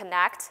is to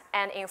connect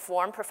and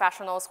inform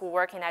professionals who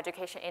work in the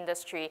education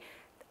industry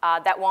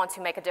that want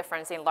to make a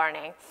difference in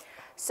learning.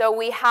 So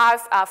we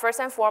have, first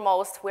and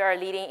foremost, we are a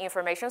leading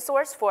information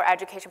source for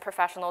education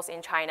professionals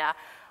in China.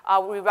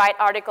 We write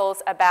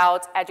articles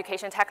about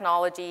education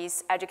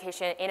technologies,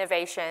 education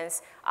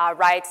innovations,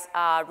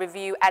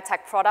 review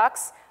edtech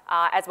products,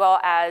 as well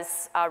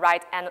as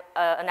write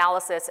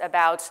analysis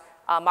about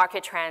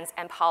market trends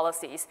and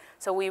policies.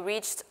 So we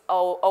reached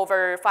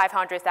over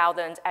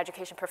 500,000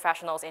 education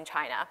professionals in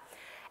China.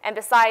 And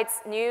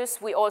besides news,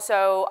 we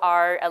also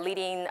are a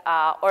leading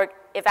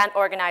event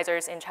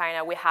organizers in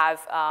China. We have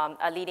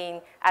a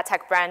leading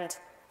edtech brand,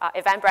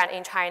 event brand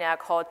in China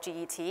called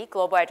GET,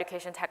 Global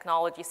Education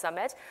Technology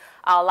Summit.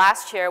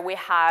 Last year, we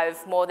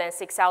have more than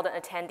 6,000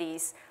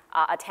 attendees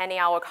attending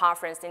our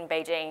conference in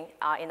Beijing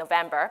in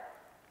November.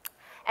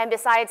 And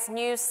besides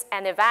news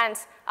and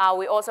events,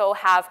 we also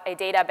have a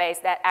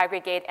database that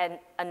aggregate and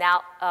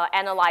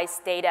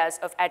analyze data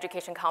of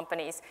education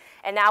companies.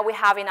 And now we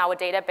have in our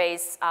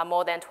database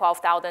more than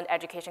 12,000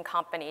 education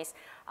companies,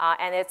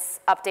 and it's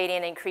updating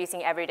and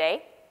increasing every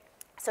day.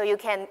 So you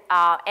can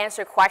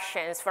answer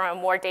questions from a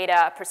more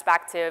data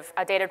perspective,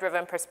 a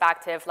data-driven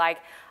perspective, like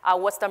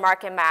what's the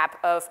market map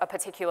of a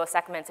particular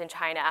segment in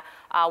China?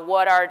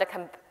 What are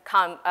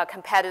the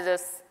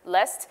competitors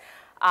list?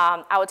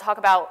 I will talk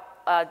about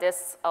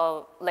this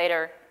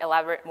later,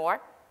 elaborate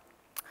more.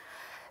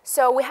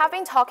 So we have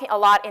been talking a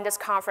lot in this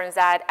conference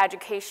that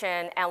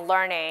education and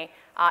learning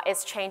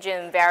is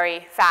changing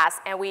very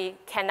fast, and we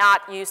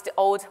cannot use the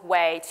old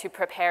way to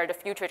prepare the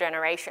future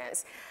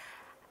generations.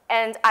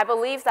 And I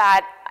believe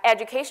that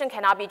education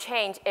cannot be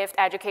changed if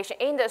the education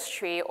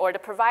industry or the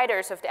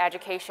providers of the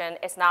education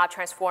is not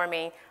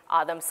transforming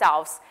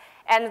themselves.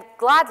 And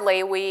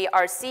gladly, we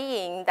are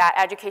seeing that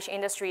education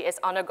industry is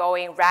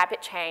undergoing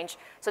rapid change.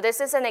 So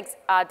this is,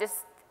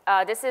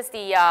 this is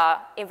the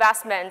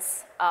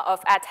investments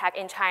of edtech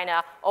in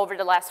China over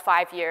the last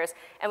 5 years.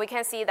 And we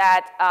can see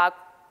that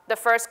the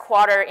first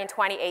quarter in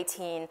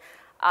 2018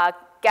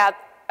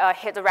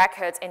 hit the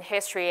records in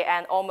history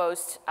and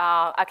almost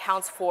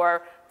accounts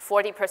for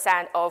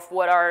 40% of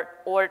what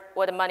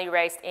the money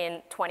raised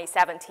in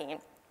 2017.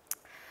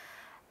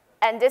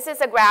 And this is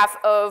a graph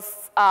of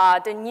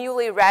the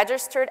newly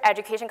registered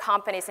education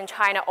companies in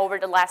China over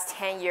the last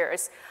 10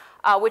 years,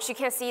 which you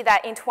can see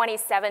that in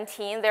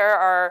 2017, there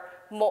are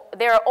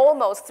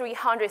almost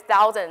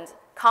 300,000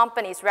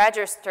 companies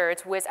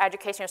registered with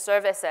education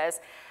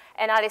services.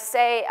 And I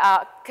say,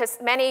 because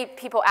many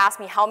people ask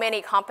me how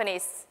many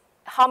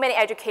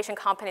education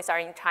companies are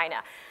in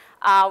China.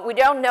 We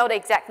don't know the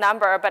exact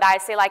number, but I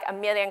say like 1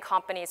 million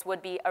companies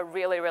would be a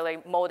really, really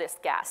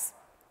modest guess.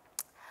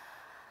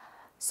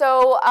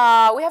 So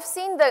we have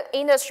seen the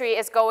industry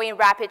is going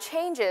rapid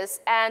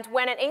changes, and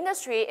when an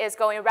industry is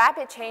going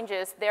rapid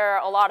changes, there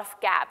are a lot of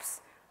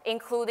gaps,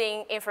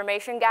 including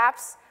information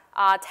gaps,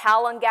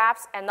 talent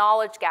gaps, and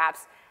knowledge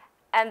gaps,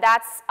 and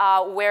that's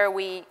where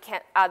we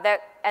can,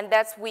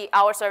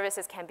 our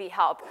services can be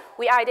helped.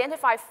 We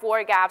identify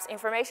 4 gaps: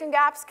 information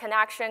gaps,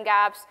 connection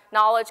gaps,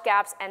 knowledge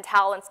gaps, and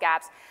talents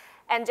gaps.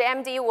 And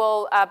JMD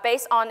will,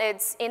 based on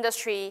its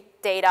industry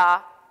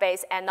data,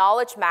 and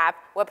knowledge map,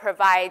 will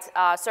provide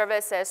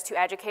services to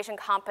education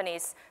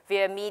companies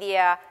via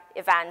media,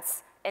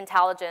 events,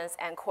 intelligence,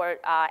 and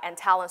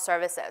talent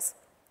services.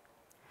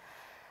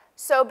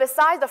 So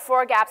besides the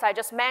 4 gaps I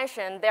just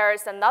mentioned, there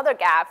is another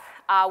gap,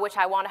 which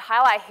I want to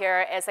highlight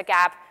here, is a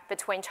gap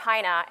between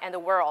China and the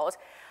world.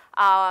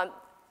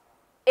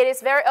 It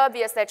is very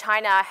obvious that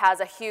China has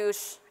a huge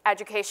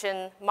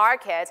education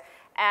market,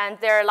 and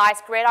there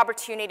lies great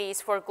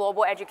opportunities for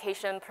global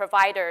education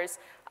providers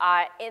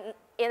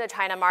in the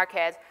China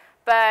market.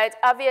 But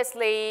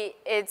obviously,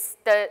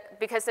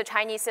 because the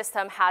Chinese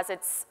system has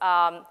its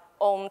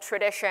own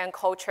tradition,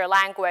 culture,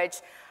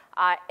 language,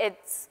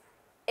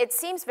 it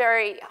seems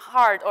very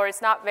hard, or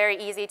it's not very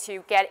easy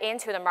to get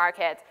into the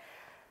market.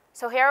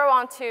 So here I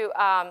want to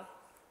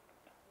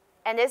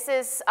And this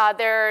is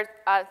their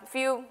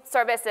few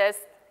services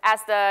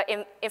as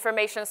the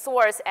information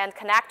source and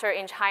connector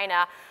in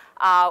China.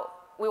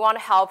 We want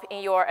to help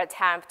in your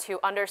attempt to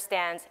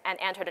understand and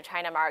enter the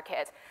China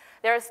market.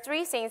 There are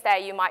 3 things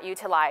that you might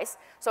utilize.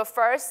 So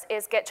first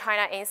is Get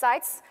China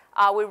Insights.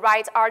 We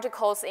write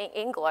articles in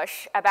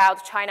English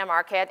about China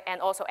market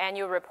and also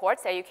annual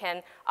reports that you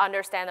can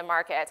understand the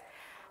market.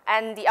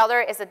 And the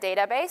other is a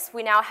database.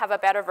 We now have a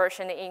better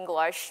version in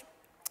English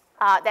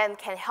that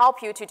can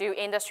help you to do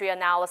industry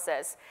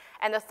analysis.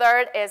 And the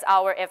third is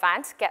our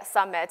event, Get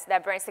Summit,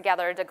 that brings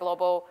together the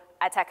global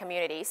EdTech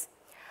communities.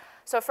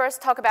 So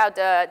first, talk about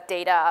the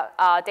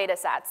data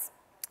sets.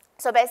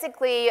 So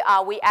basically,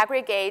 we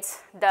aggregate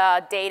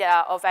the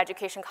data of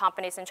education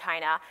companies in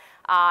China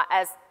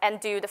and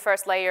do the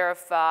first layer of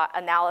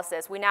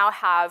analysis. We now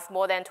have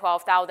more than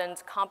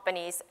 12,000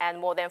 companies and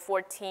more than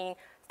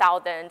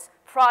 14,000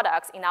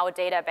 products in our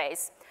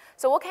database.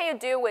 So what can you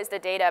do with the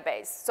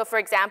database? So for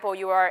example,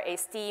 you are a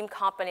STEAM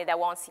company that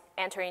wants to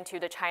enter into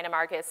the China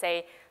market,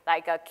 say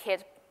like a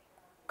kid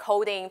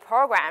coding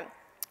program.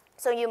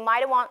 So you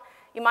might want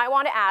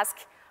to ask,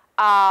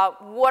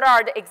 what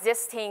are the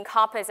existing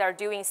companies that are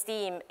doing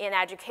STEAM in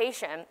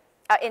education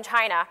in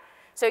China?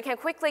 So you can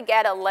quickly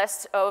get a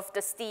list of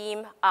the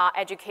STEAM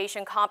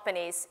education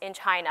companies in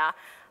China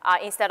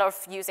instead of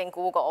using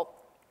Google.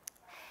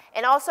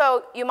 And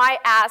also, you might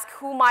ask,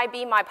 who might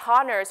be my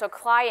partners or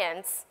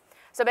clients?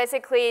 So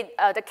basically,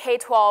 the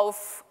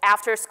K-12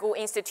 after-school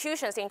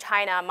institutions in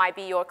China might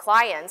be your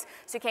clients.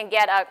 So you can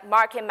get a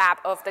market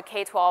map of the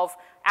K-12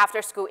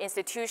 after-school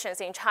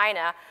institutions in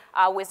China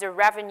with the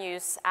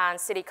revenues and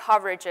city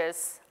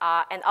coverages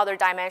and other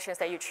dimensions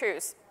that you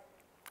choose.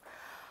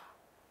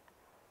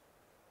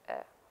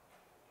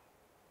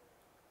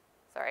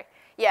 Sorry.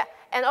 Yeah,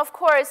 and of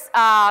course,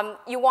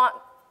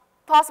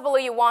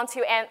 possibly you want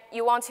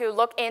to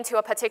look into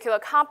a particular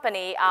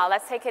company.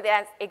 Let's take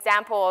an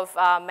example of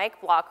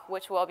Makeblock,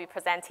 which we'll be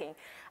presenting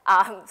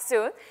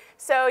soon.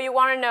 So you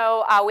want to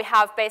know, we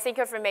have basic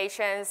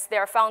information,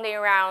 their funding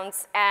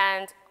rounds,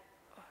 and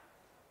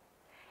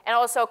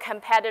also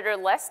competitor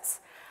lists,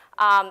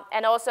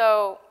 and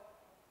also,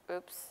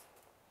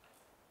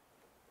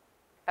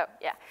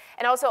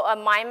 and also a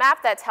mind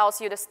map that tells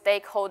you the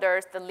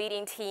stakeholders, the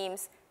leading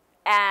teams,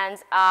 and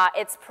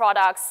its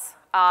products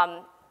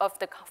from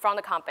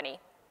the company.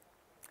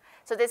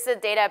 So this is a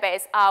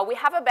database. We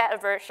have a better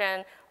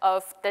version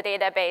of the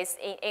database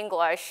in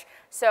English.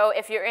 So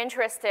if you're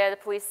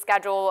interested, please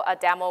schedule a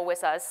demo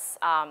with us.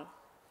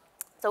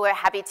 So we're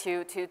happy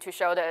to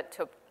show the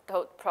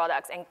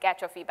products and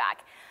get your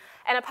feedback.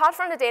 And apart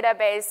from the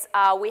database,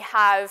 we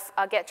have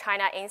Get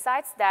China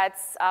Insights.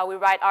 That's we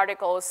write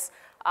articles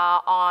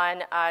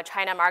on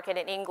China market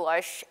in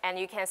English, and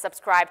you can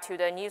subscribe to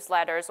the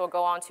newsletters or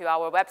go onto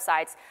our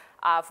websites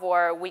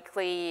for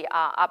weekly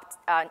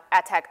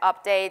EdTech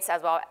updates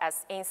as well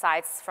as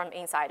insights from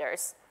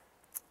insiders.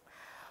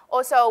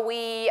 Also,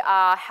 we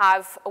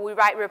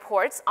write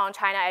reports on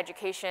China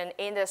education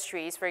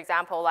industries, for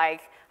example,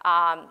 like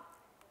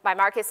by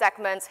market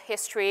segments,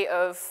 history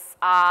of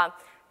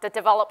the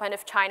development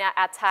of China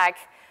EdTech,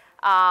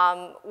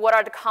 what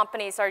are the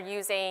companies are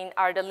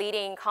the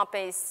leading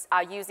companies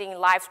using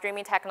live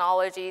streaming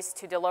technologies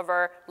to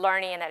deliver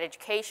learning and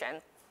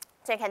education.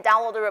 So you can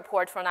download the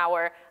report from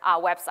our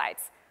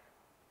websites.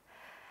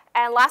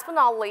 And last but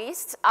not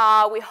least,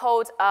 we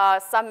hold a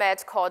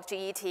summit called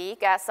GET,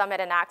 Get Summit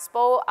and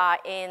Expo,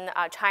 in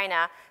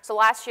China. So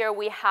last year,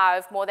 we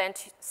have more than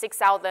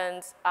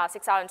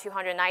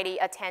 6,290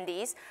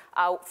 attendees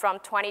from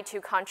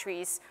 22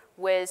 countries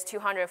with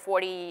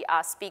 240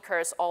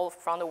 speakers all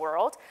from the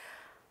world.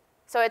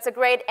 So it's a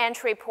great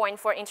entry point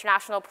for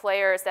international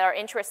players that are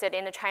interested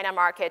in the China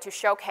market to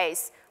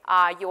showcase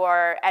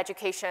your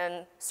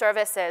education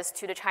services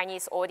to the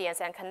Chinese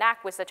audience and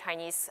connect with the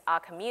Chinese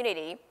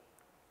community.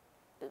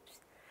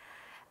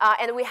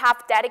 And we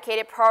have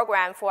dedicated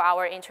program for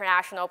our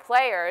international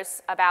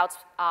players about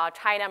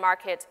China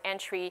market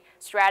entry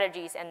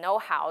strategies and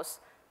know-hows.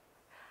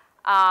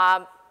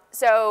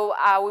 So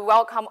we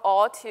welcome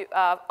all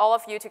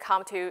of you to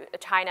come to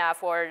China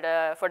for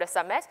the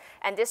summit.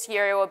 And this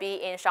year it will be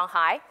in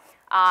Shanghai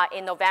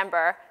in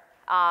November.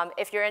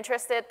 If you're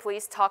interested,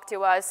 please talk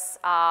to us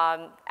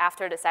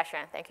after the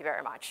session. Thank you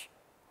very much.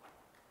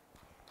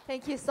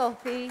 Thank you,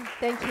 Sophie.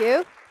 Thank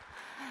you.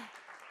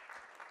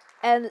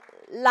 And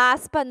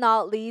last but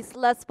not least,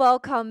 let's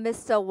welcome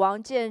Mr.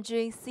 Wang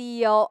Jianyun,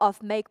 CEO of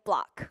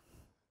Makeblock.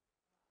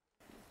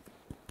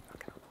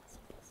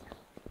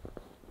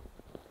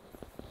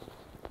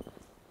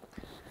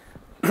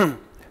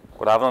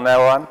 Good afternoon,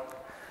 everyone.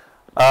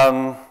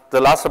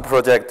 The last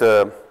project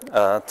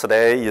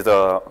today is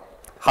a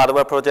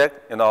hardware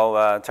project. You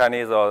know, China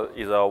is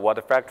a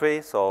water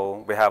factory,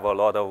 so we have a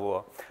lot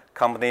of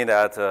companies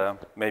that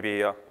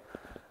maybe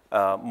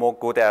more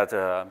good at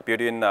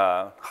building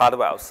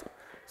hardwares.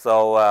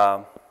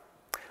 So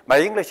my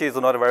English is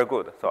not very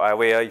good, so I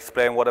will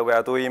explain what we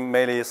are doing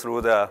mainly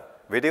through the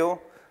video.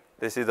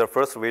 This is the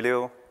first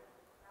video.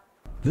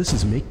 This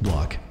is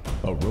Makeblock,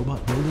 a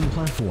robot building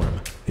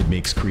platform. It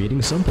makes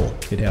creating simple.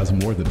 It has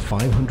more than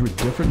 500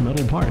 different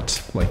metal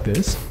parts, like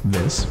this,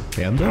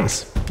 and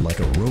this. Like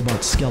a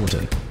robot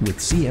skeleton with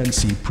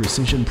CNC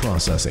precision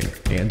processing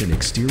and an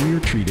exterior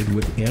treated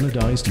with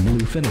anodized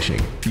blue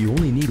finishing. You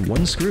only need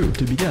one screw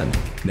to begin.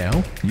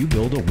 Now, you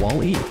build a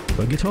wall-E,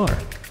 a guitar,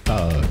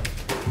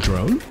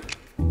 drone?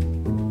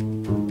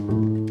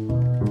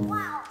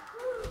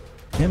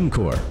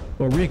 M-Core,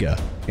 Origa,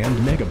 and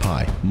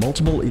Megapi,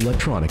 multiple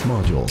electronic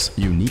modules,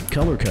 unique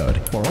color code,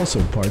 are also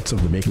parts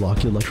of the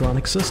Makeblock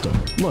electronic system.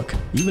 Look,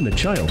 even a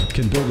child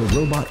can build a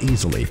robot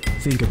easily.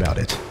 Think about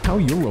it. How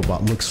your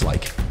robot looks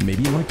like.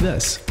 Maybe like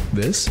this,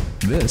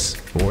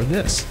 or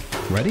this.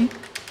 Ready?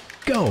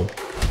 Go!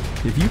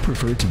 If you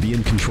prefer to be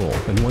in control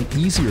and want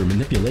easier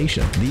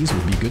manipulation, these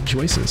would be good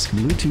choices.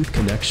 Bluetooth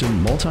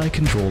connection,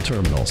 multi-control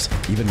terminals,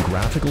 even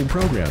graphical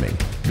programming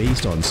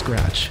based on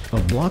Scratch. A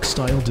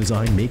block-style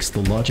design makes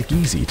the logic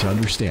easy to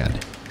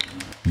understand.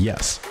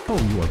 Yes.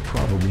 Oh, you have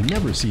probably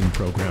never seen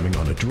programming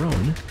on a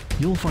drone.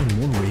 You'll find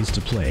more ways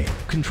to play.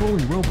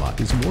 Controlling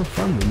robot is more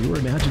fun than your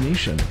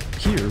imagination.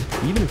 Here,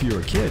 even if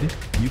you're a kid,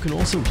 you can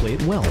also play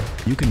it well.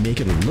 You can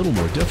make it a little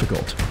more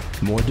difficult.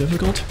 More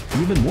difficult?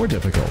 Even more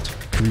difficult.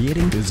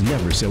 Creating is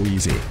never so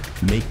easy.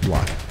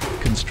 Makeblock.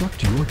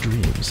 Construct your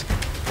dreams.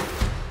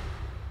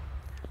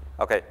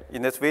 Okay,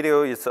 in this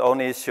video, it's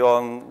only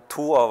shown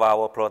 2 of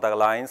our product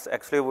lines.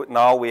 Actually,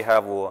 now we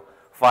have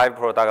 5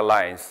 product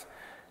lines.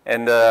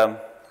 And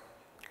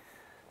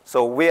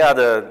so we are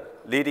the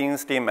leading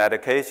STEAM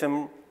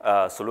education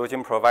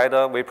solution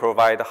provider. We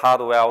provide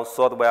hardware,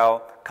 software,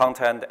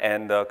 content,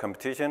 and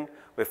competition.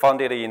 We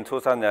founded in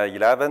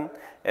 2011,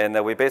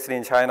 and we're based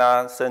in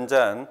China,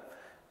 Shenzhen.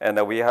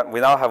 And we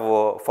now have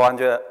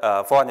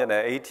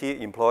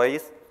 480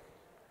 employees.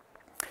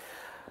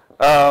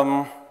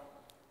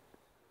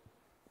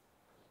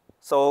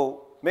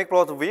 So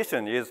Makeblock's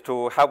vision is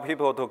to help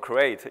people to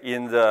create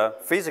in the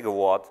physical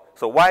world.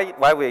 So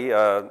why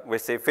we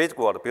say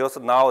physical world? Because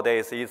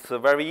nowadays it's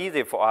very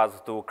easy for us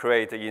to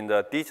create in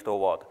the digital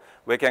world.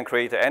 We can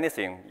create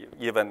anything,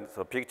 even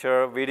the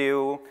picture,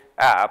 video,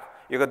 app.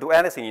 You can do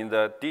anything in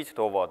the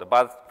digital world.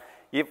 But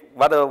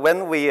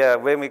when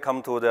we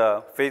come to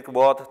the physical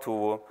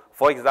world,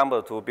 for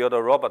example, to build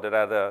a robot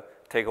that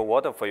take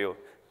water for you,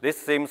 this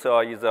seems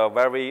is a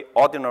very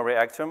ordinary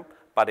action,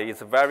 but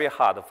it's very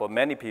hard for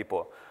many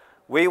people.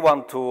 We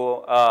want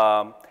to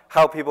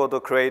help people to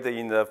create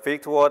in the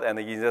physical world and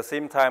at the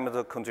same time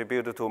to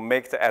contribute to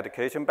make the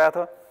education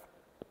better.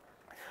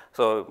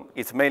 So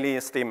it's mainly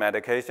STEAM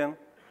education.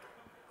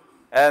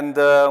 And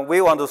we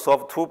want to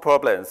solve 2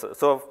 problems.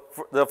 So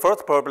the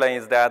first problem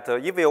is that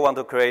if you want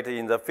to create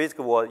in the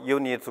physical world, you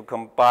need to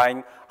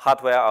combine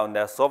hardware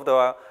and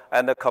software.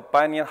 And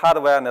combining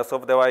hardware and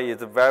software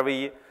is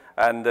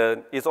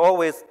it's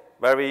always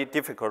very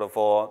difficult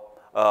for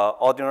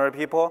ordinary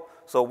people.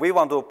 So we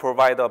want to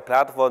provide a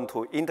platform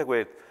to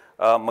integrate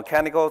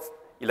mechanicals,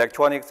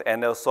 electronics,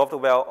 and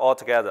software all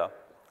together.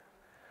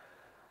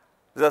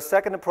 The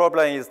second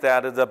problem is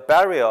that the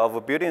barrier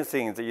of building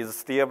things is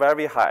still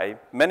very high.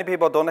 Many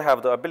people don't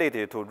have the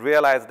ability to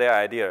realize their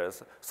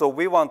ideas. So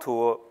we want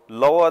to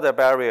lower the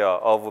barrier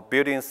of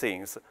building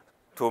things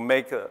to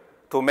make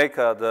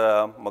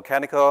the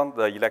mechanical,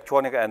 the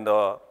electronic, and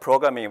the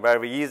programming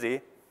very easy.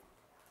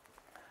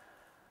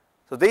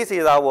 So this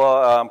is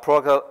our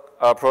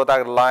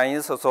product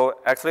lines. So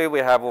actually we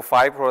have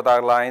 5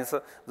 product lines.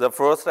 The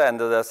first and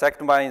the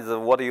second one is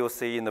what you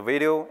see in the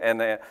video.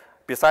 And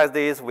besides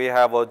this, we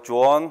have a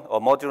drone, a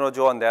modular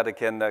drone that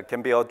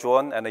can be a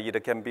drone, and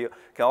it can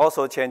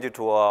also change it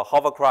to a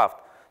hovercraft,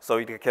 so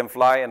it can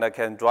fly and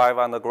can drive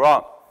on the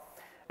ground.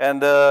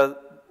 And the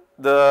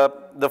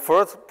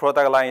first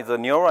product line is a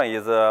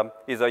Neuron,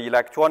 is a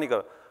electronic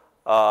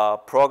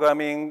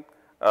programming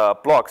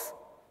blocks.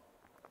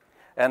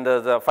 And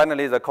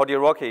finally, the Cody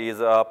Rocky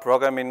is a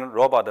programming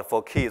robot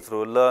for kids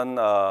to learn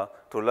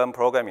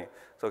programming.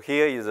 So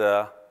here is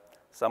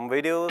some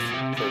videos.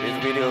 So these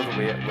videos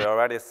we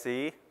already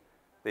see.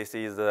 This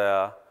is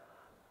a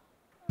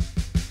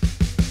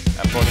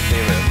for the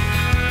series.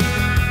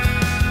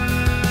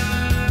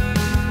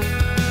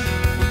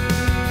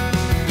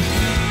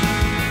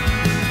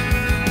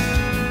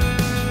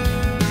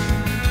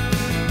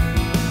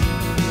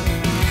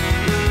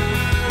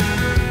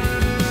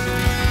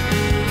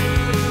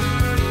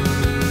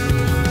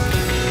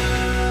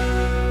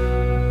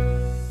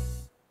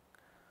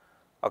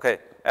 Okay,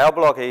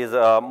 L-block is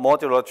a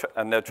modular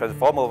and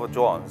transformable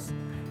drones.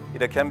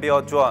 It can be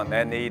a drone,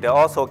 and it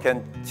also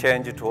can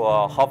change to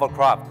a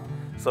hovercraft.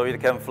 So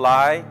it can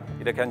fly,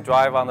 it can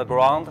drive on the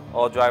ground,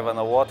 or drive on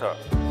the water.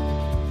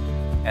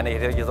 And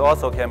it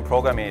also can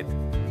program it.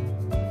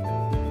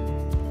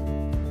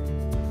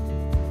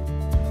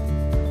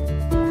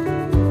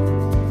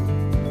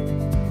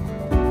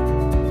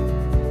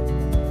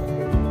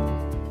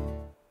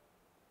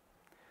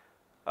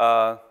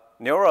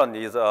 Neuron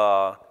is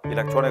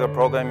electronic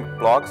programming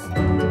blocks.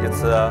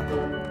 It's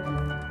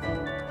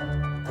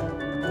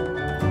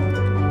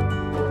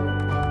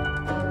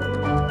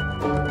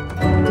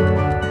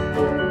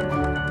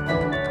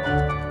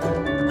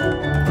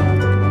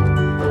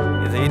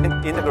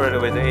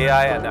integrated with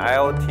AI and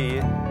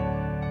IoT.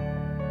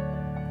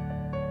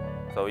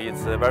 So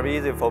it's very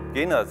easy for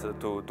beginners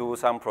to do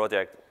some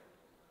project.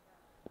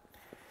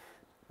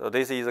 So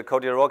this is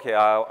Cody Rocky,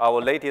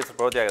 our latest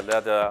project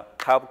that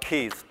help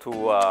kids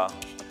to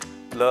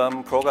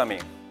learn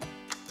programming.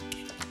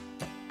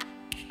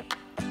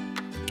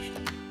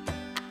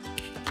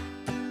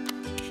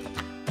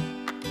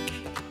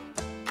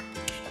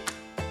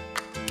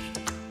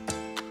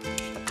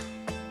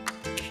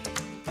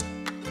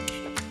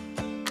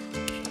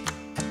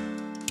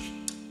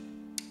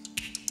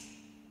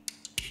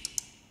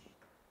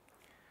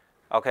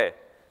 Okay,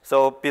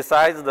 so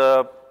besides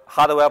the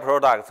hardware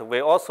products, we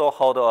also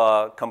hold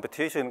a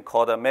competition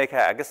called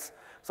MakeX.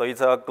 So it's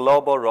a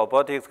global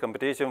robotics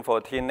competition for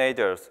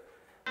teenagers.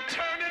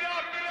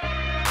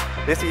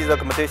 This is a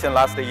competition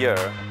last year.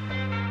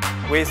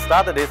 We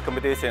started this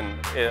competition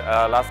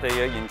last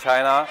year in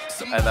China,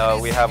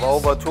 and we have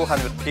over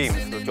 200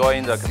 teams to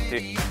join the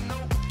competition.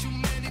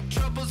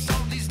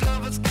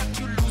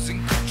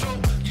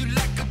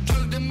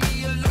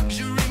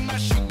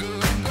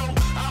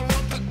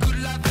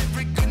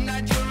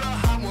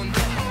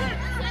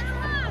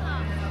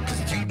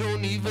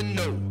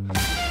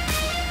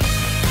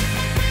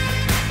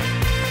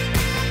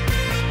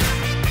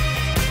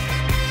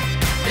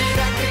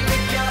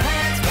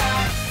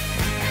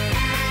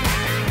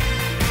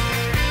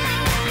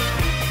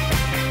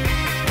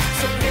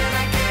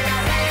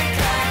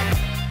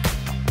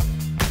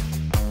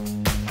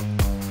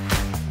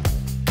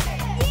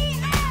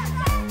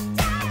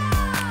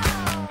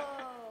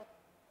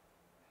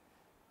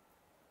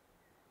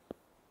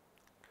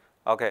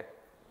 Okay,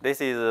 this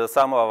is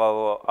some of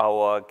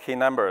our key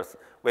numbers.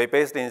 We're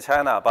based in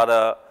China, but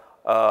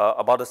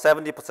about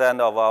 70%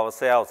 of our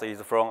sales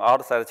is from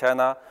outside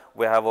China.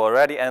 We have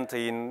already entered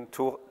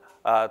into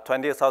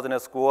 20,000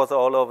 schools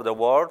all over the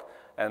world,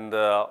 and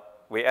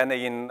we enter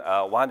in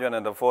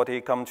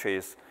 140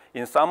 countries.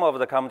 In some of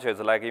the countries,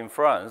 like in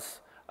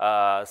France,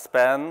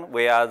 Spain,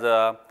 we are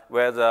the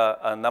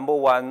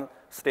 #1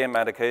 STEM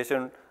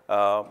education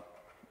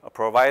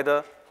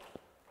provider.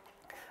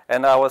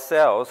 And our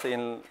sales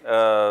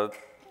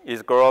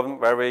is growing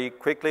very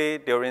quickly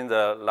during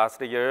the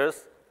last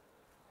years.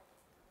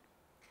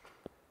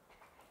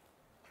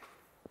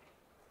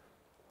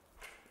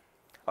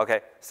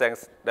 Okay,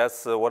 thanks.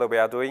 That's what we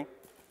are doing.